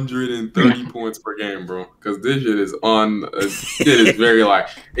 130 points per game, bro. Because this shit is very like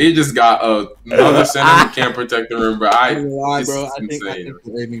it just got another center who can't protect the rim, bro. I think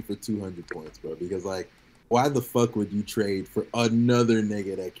they're aiming for 200 points, bro. Because like, why the fuck would you trade for another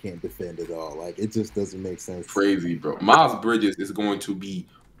nigga that can't defend at all? Like, it just doesn't make sense. Crazy, bro. Miles Bridges is going to be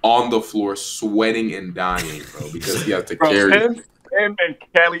on the floor sweating and dying, bro, because he has to carry. Him and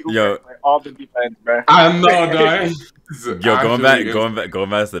Kelly Oubre play all the defense, man. I know, dog. Going back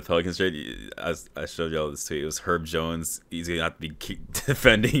to the Pelicans trade, I showed y'all this tweet. It was Herb Jones. He's gonna have to be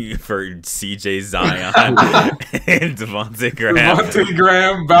defending for CJ Zion and Devontae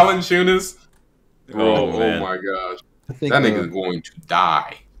Graham, Valanciunas. Oh my gosh, that nigga's going to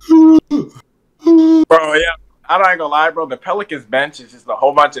die. Bro, yeah. I ain't gonna lie, bro. The Pelicans bench is just a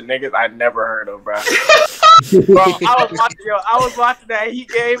whole bunch of niggas I never heard of, bro. Bro, I was watching that Heat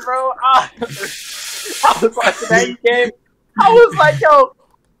game, bro. I was watching that Heat game. I was like, yo,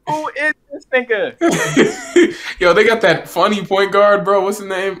 who is this nigga? Yo, they got that funny point guard, bro. What's his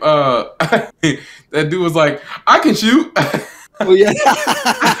name? That dude was like, I can shoot. Oh yeah.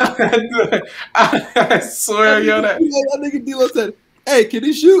 I swear, yo, that nigga D'Lo said, "Hey, can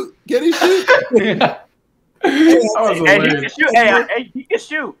he shoot? Can he shoot?" Yeah. He can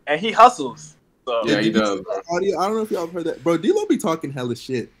shoot, and he hustles. So. Yeah, he does. Audio. I don't know if y'all have heard that, bro. D'Lo be talking hella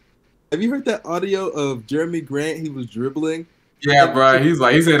shit. Have you heard that audio of Jeremy Grant? He was dribbling. Yeah, bro. He's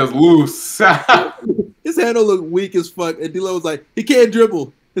like, his hand is loose. His handle looked weak as fuck, and D'Lo was like, he can't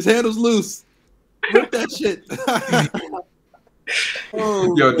dribble. His handle's loose. Rip that shit.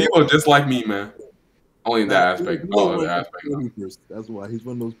 Yo, D'Lo just like me, man. Only in that aspect. That's why he's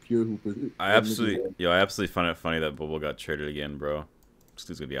one of those pure hoopers. I absolutely find it funny that Bobo got traded again, bro. This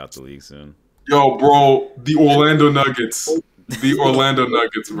dude's gonna be out the league soon. Yo, bro, the Orlando Nuggets. The Orlando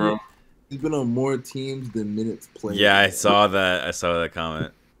Nuggets, bro. He's been on more teams than minutes played. Yeah, I saw that. I saw that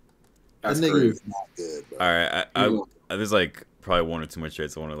comment. That nigga is not good, bro. All right, there's like probably one or two more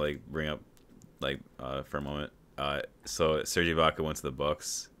trades I want to like bring up, like for a moment. So Serge Ibaka went to the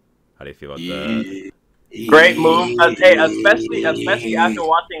Bucks. How do you feel about that? Great move. Hey, especially after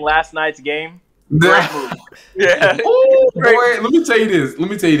watching last night's game. Great move. Yeah. Ooh, boy, let me tell you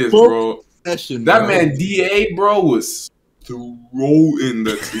this, bro. That man DA, bro, was throwing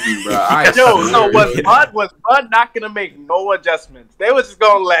the team, bro. Was Bud not gonna make no adjustments? They was just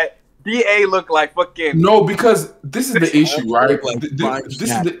gonna let DA look like fucking. No, because this is the issue, right?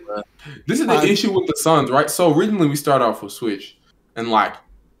 This is the issue with the Suns, right? So originally we started off with Switch, and like,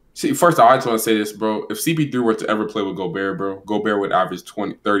 see, first off, I just want to say this, bro. If CP3 were to ever play with Gobert, bro, Gobert would average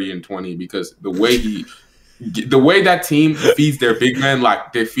 30 and 20 because the way that team feeds their big men,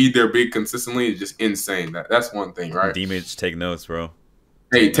 like they feed their big consistently, is just insane. That's one thing, right? D-Mitch, take notes, bro.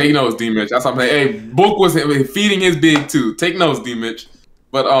 Hey, take notes, D-Mitch. That's what I'm saying. Hey, Book was feeding his big too. Take notes, D-Mitch.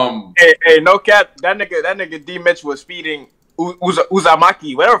 But hey, no cap. That nigga D-Mitch was feeding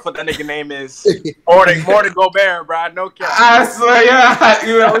Uzumaki, whatever for that nigga name is. more than Gobert, bro. No cap. I swear, yeah.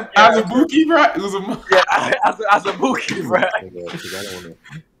 Azubuike, bro. Azubuike, bro.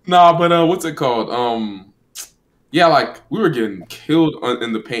 Nah, but what's it called? Yeah, like we were getting killed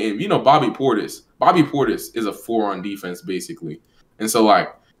in the paint. You know, Bobby Portis. Bobby Portis is a 4 on defense, basically, and so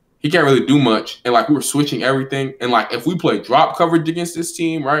like he can't really do much. And like we were switching everything, and like if we play drop coverage against this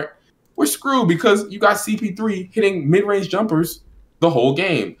team, right, we're screwed because you got CP3 hitting mid-range jumpers the whole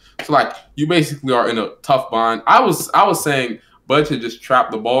game. So like you basically are in a tough bind. I was saying Bud should just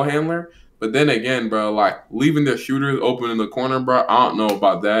trap the ball handler, but then again, bro, like leaving their shooters open in the corner, bro, I don't know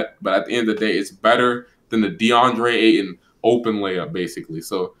about that. But at the end of the day, it's better than the DeAndre Ayton open layup, basically.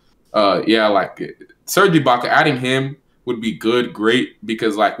 So, yeah, like Serge Ibaka, adding him would be great,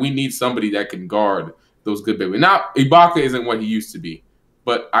 because like we need somebody that can guard those good baby. Now, Ibaka isn't what he used to be,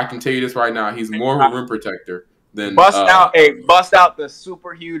 but I can tell you this right now, he's more of a rim protector than bust out the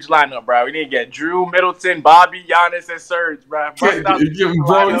super huge lineup, bro. We need to get Drew, Middleton, Bobby, Giannis, and Serge, bro. Bro,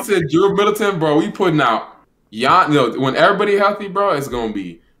 he said Drew Middleton, bro. We putting out when everybody healthy, bro, it's gonna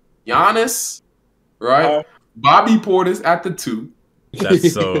be Giannis. Right, Bobby Portis at the 2.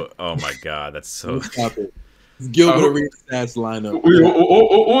 That's so. Oh my god, that's so. Stop it. Gilbert Arenas stats lineup. What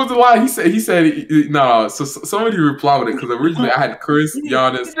was the line? He said no. So somebody replied with it because originally I had Chris,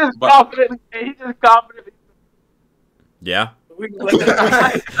 Giannis. He just confidently. Yeah. Look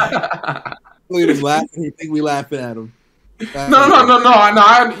at him laughing. He think we laughing at him.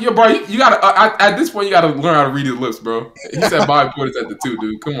 No. Bro, you gotta at this point you gotta learn how to read his lips, bro. He said Bobby Portis at the 2,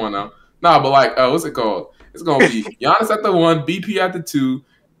 dude. Come on now. Nah, but like, what's it called? It's gonna be Giannis at the 1, BP at the 2,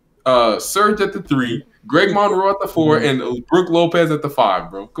 Serge at the 3, Greg Monroe at the 4, and Brook Lopez at the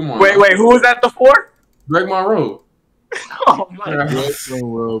 5, bro. Come on. Wait, who was at the 4? Greg Monroe. Oh my god. Greg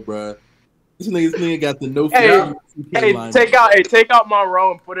Monroe, bro. This nigga got the no. Take out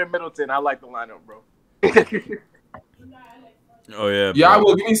Monroe and put in Middleton. I like the lineup, bro. Oh yeah. Yeah, I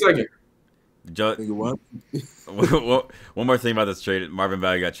will. Give me a second. One more thing about this trade: Marvin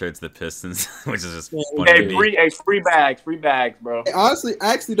Bagley got traded to the Pistons, which is just funny. Free bags, bro. Hey, honestly,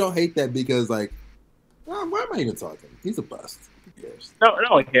 I actually don't hate that because, like, why am I even talking? He's a bust. Who cares? No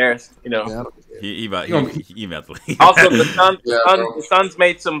one cares. You know, he about to leave. Also, the Suns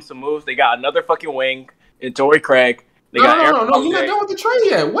made some moves. They got another fucking wing in Torrey Craig. No, you're not done with the trade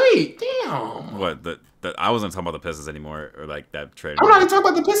yet. Wait, damn. What I wasn't talking about the Pistons anymore, or like that trade. I'm not even talking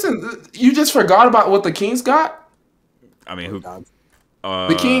about the Pistons. You just forgot about what the Kings got. I mean, who?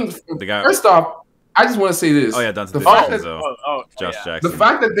 The Kings. The guy. First off, I just want to say this. Oh yeah, Dante DiVincenzo. Josh Jackson. The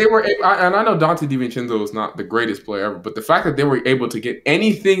fact that they were, and I know Dante DiVincenzo is not the greatest player ever, but the fact that they were able to get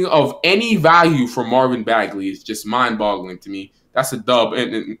anything of any value from Marvin Bagley is just mind-boggling to me. That's a dub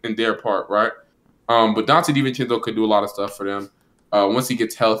in their part, right? But Dante DiVincenzo could do a lot of stuff for them once he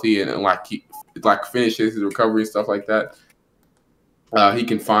gets healthy and he finishes his recovery and stuff like that. He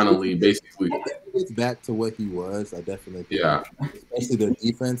can finally basically gets back to what he was. I definitely think. Yeah. Especially their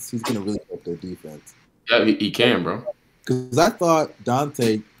defense. He's gonna really help their defense. Yeah, he can, bro. Because I thought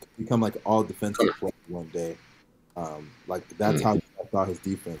Dante could become like all defensive player one day. Like that's how I thought his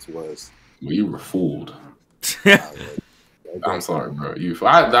defense was. Well, you were fooled. I'm sorry, bro.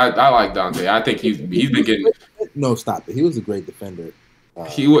 I like Dante. I think he's been getting. No, stop it. He was a great defender.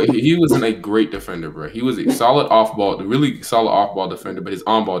 He wasn't a great defender, bro. He was a solid really solid off ball defender, but his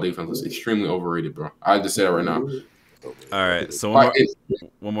on ball defense was extremely overrated, bro. I just said it right now. All right, so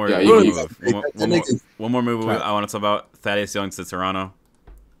one more move I want to talk about. Thaddeus Young to Toronto.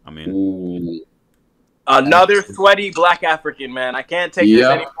 mean, Ooh. Another sweaty black African, man. I can't take this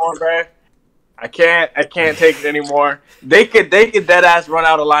anymore, bro. I can't take it anymore. They could dead ass run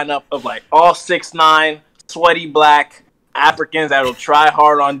out a lineup of like all 6'9", sweaty black Africans that will try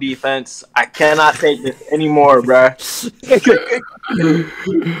hard on defense. I cannot take this anymore, bro.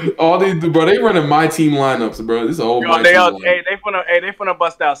 All they do, bro, they running my team lineups, bro. This is a whole my team lineup. They finna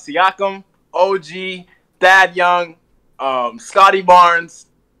bust out Siakam, OG, Thad Young, Scotty Barnes,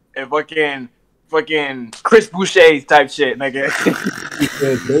 and fucking Chris Boucher type shit, nigga.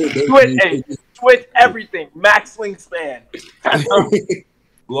 Switch everything. Max wingspan.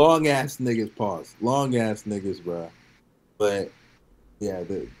 Long ass niggas, pause. Long ass niggas, bro. But yeah,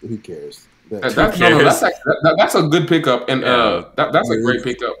 who cares? That's a good pickup, and that's a great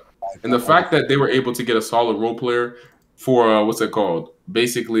pickup. And the fact that they were able to get a solid role player for what's it called?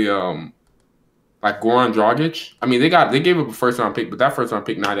 Basically, like Goran Dragic. I mean, they gave up a first round pick, but that first round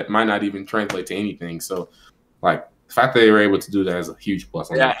pick might not even translate to anything. So, like the fact that they were able to do that is a huge plus.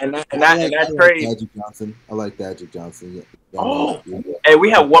 Yeah, and that trade. I like Magic Johnson. Yeah. Hey,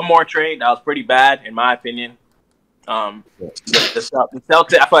 we have one more trade that was pretty bad in my opinion. The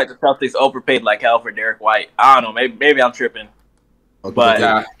Celtics. I feel like the Celtics overpaid like hell for Derek White. I don't know. Maybe I'm tripping. Okay. But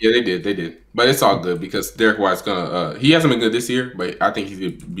yeah, they did. But it's all good because Derek White's gonna. He hasn't been good this year, but I think he's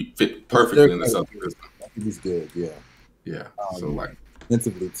gonna be fit perfectly in the Celtics system. I think he's good. Yeah. Yeah. So like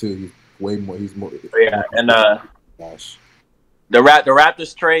defensively too, he's way more. He's more. Yeah, and gosh. The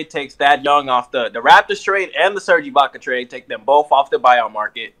Raptors trade takes Thad Young off the Raptors trade and the Serge Ibaka trade take them both off the buyout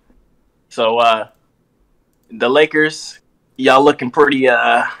market. So the Lakers, y'all looking pretty.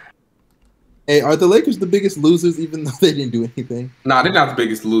 Hey, are the Lakers the biggest losers even though they didn't do anything? Nah, they're not the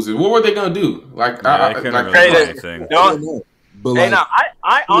biggest losers. What were they gonna do? Like, I couldn't really do anything. But hey,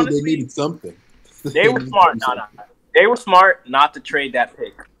 I honestly they needed something. They were smart. No. They were smart not to trade that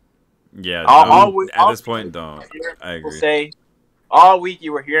pick. Yeah, at this point, don't. I agree. All week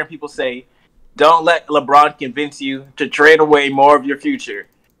you were hearing people say, don't let LeBron convince you to trade away more of your future.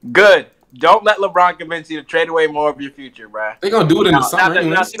 Good. Don't let LeBron convince you to trade away more of your future, bruh. They're going to do it in the summer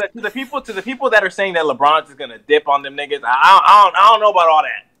anyways. To the people that are saying that LeBron's is going to dip on them niggas, I don't know about all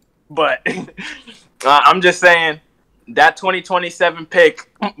that. But I'm just saying that 2027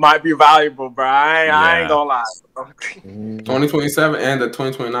 pick might be valuable, bro. I ain't gonna lie. 2027 and the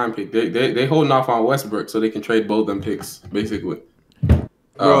 2029 pick. They holding off on Westbrook so they can trade both them picks, basically.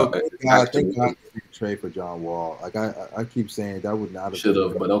 Bro, I think I trade for John Wall. Like I keep saying that would not have should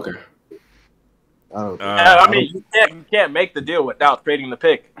have, but okay. I mean, you can't make the deal without trading the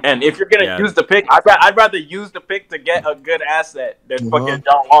pick. And if you're gonna use the pick, I'd rather use the pick to get a good asset than fucking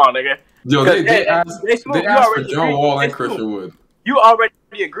John Wall, nigga. Yo, they asked for John Wall and Christian Wood. You already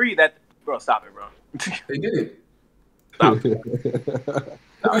agree that, bro. Stop it, bro. They did. Stop.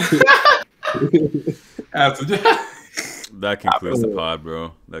 That concludes the pod,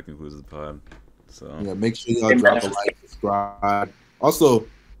 bro. That concludes the pod. So yeah, make sure y'all drop a like, subscribe. Also,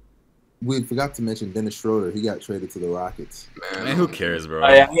 we forgot to mention Dennis Schroeder. He got traded to the Rockets. Man, who cares, bro?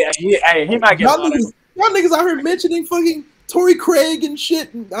 He might get y'all niggas out here mentioning fucking Torrey Craig and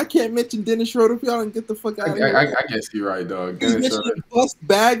shit. I can't mention Dennis Schroeder if y'all don't get the fuck out of here. I guess you're right, dog. Dennis mentioned Gus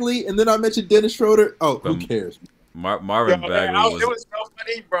Bagley, and then I mentioned Dennis Schroeder. Oh, who cares? Marvin Bagley it was so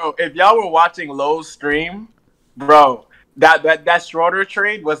funny, bro. If y'all were watching Lowe's stream, bro, that Schroeder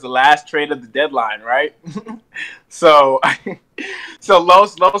trade was the last trade of the deadline, right? so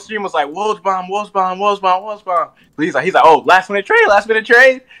Lowe's stream was like Wolves bomb. He's like, oh, last minute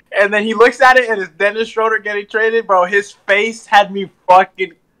trade, and then he looks at it and it's Dennis Schroeder getting traded, bro. His face had me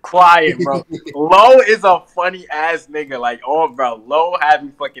fucking crying, bro. Lowe is a funny ass nigga. Like, oh, bro, Lowe had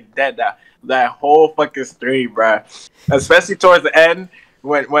me fucking dead that whole fucking stream, bro. Especially towards the end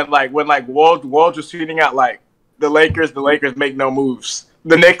when Woj was shooting out like the Lakers make no moves.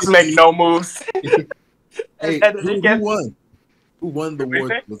 The Knicks make no moves. Hey, who won? Who won the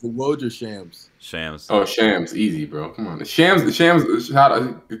award? Was it Woj or Shams? Shams. Oh, Shams, easy, bro. Come on, the Shams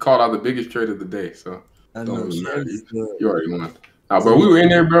called out the biggest trade of the day. So I know you already won. Bro, we were in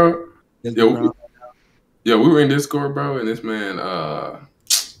there, bro. Yo, we were in Discord, bro, and this man,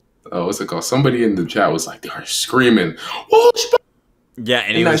 what's it called? Somebody in the chat was like, they are screaming, Woj. Yeah,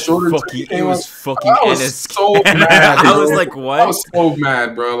 and it was fucking I was so mad. I was like, what? I was so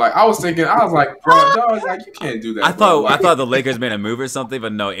mad, bro. Like, I was like, bro, dog, like, you can't do that. I thought the Lakers made a move or something,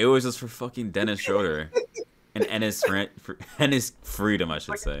 but no, it was just for fucking Dennis Schroeder and his freedom, I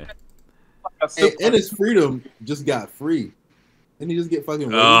should say. And his freedom just got free. and he just get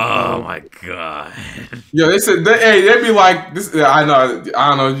fucking. Oh my god. Yo, they said they'd be like this. I don't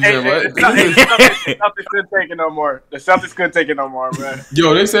know. The Celtics couldn't take it no more. The Celtics couldn't take it no more, bro.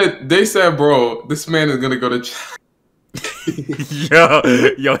 Yo, they said, bro, this man is gonna go to.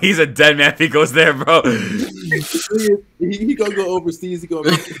 Yo, he's a dead man if he goes there, bro. He gonna go overseas. He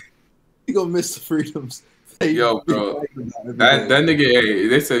gonna miss the freedoms. Yo, bro, that nigga. Hey,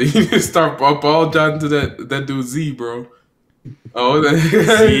 they said he need to start ball John to that dude Z, bro. Oh, that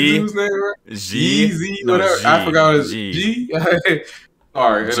dude's name, right? Z, whatever. G, I forgot his G.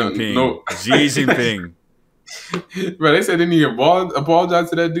 Sorry, no. G Jinping. Bro, they said they need to apologize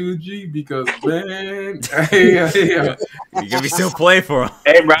to that dude G because man, you gonna be still playing for him.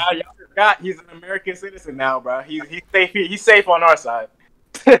 Hey, bro, y'all forgot he's an American citizen now, bro. He's safe. He's safe on our side.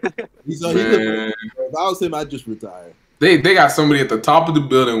 If I was him, I'd just retire. They got somebody at the top of the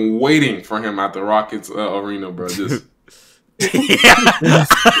building waiting for him at the Rockets arena, bro. Just.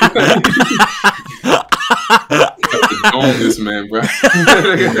 Own this man, bro.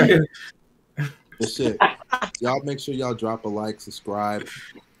 Shit. Y'all make sure y'all drop a like, subscribe,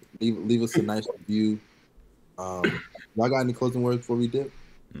 leave us a nice review. Y'all got any closing words before we dip?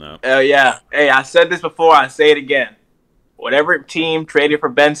 No. Hell yeah. Hey, I said this before. I say it again. Whatever team traded for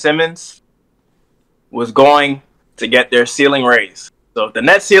Ben Simmons was going to get their ceiling raised. So if the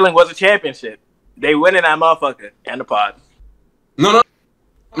net ceiling was a championship, they win in that motherfucker and the pod. No.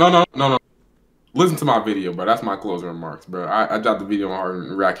 Listen to my video, bro. That's my closing remarks, bro. I dropped the video on our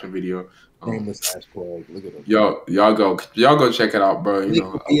reaction video. Famous ass plug. Look at him. Y'all go check it out, bro. You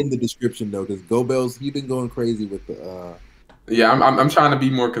know, be in the description though, because Go Bells, he been going crazy with the. Yeah, I'm trying to be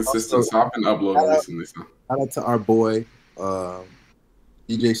more consistent, so I've been uploading recently. So. Shout out to our boy,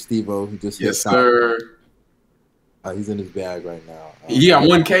 DJ Steve-O. He just yes, sir. He's in his bag right now. He got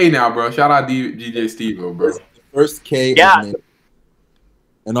 1K now, bro. Shout out DJ Steve-O, bro. First K. Yeah.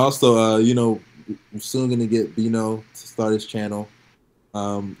 And also, you know, we're soon gonna get Bino to start his channel.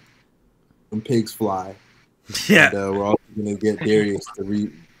 When pigs fly. Yeah. And, we're also gonna get Darius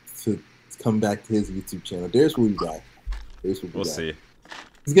to come back to his YouTube channel. Darius will be back. We'll see.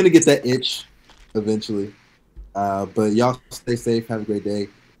 He's gonna get that itch eventually. But y'all stay safe. Have a great day.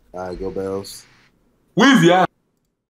 Go Bells. Weezy out.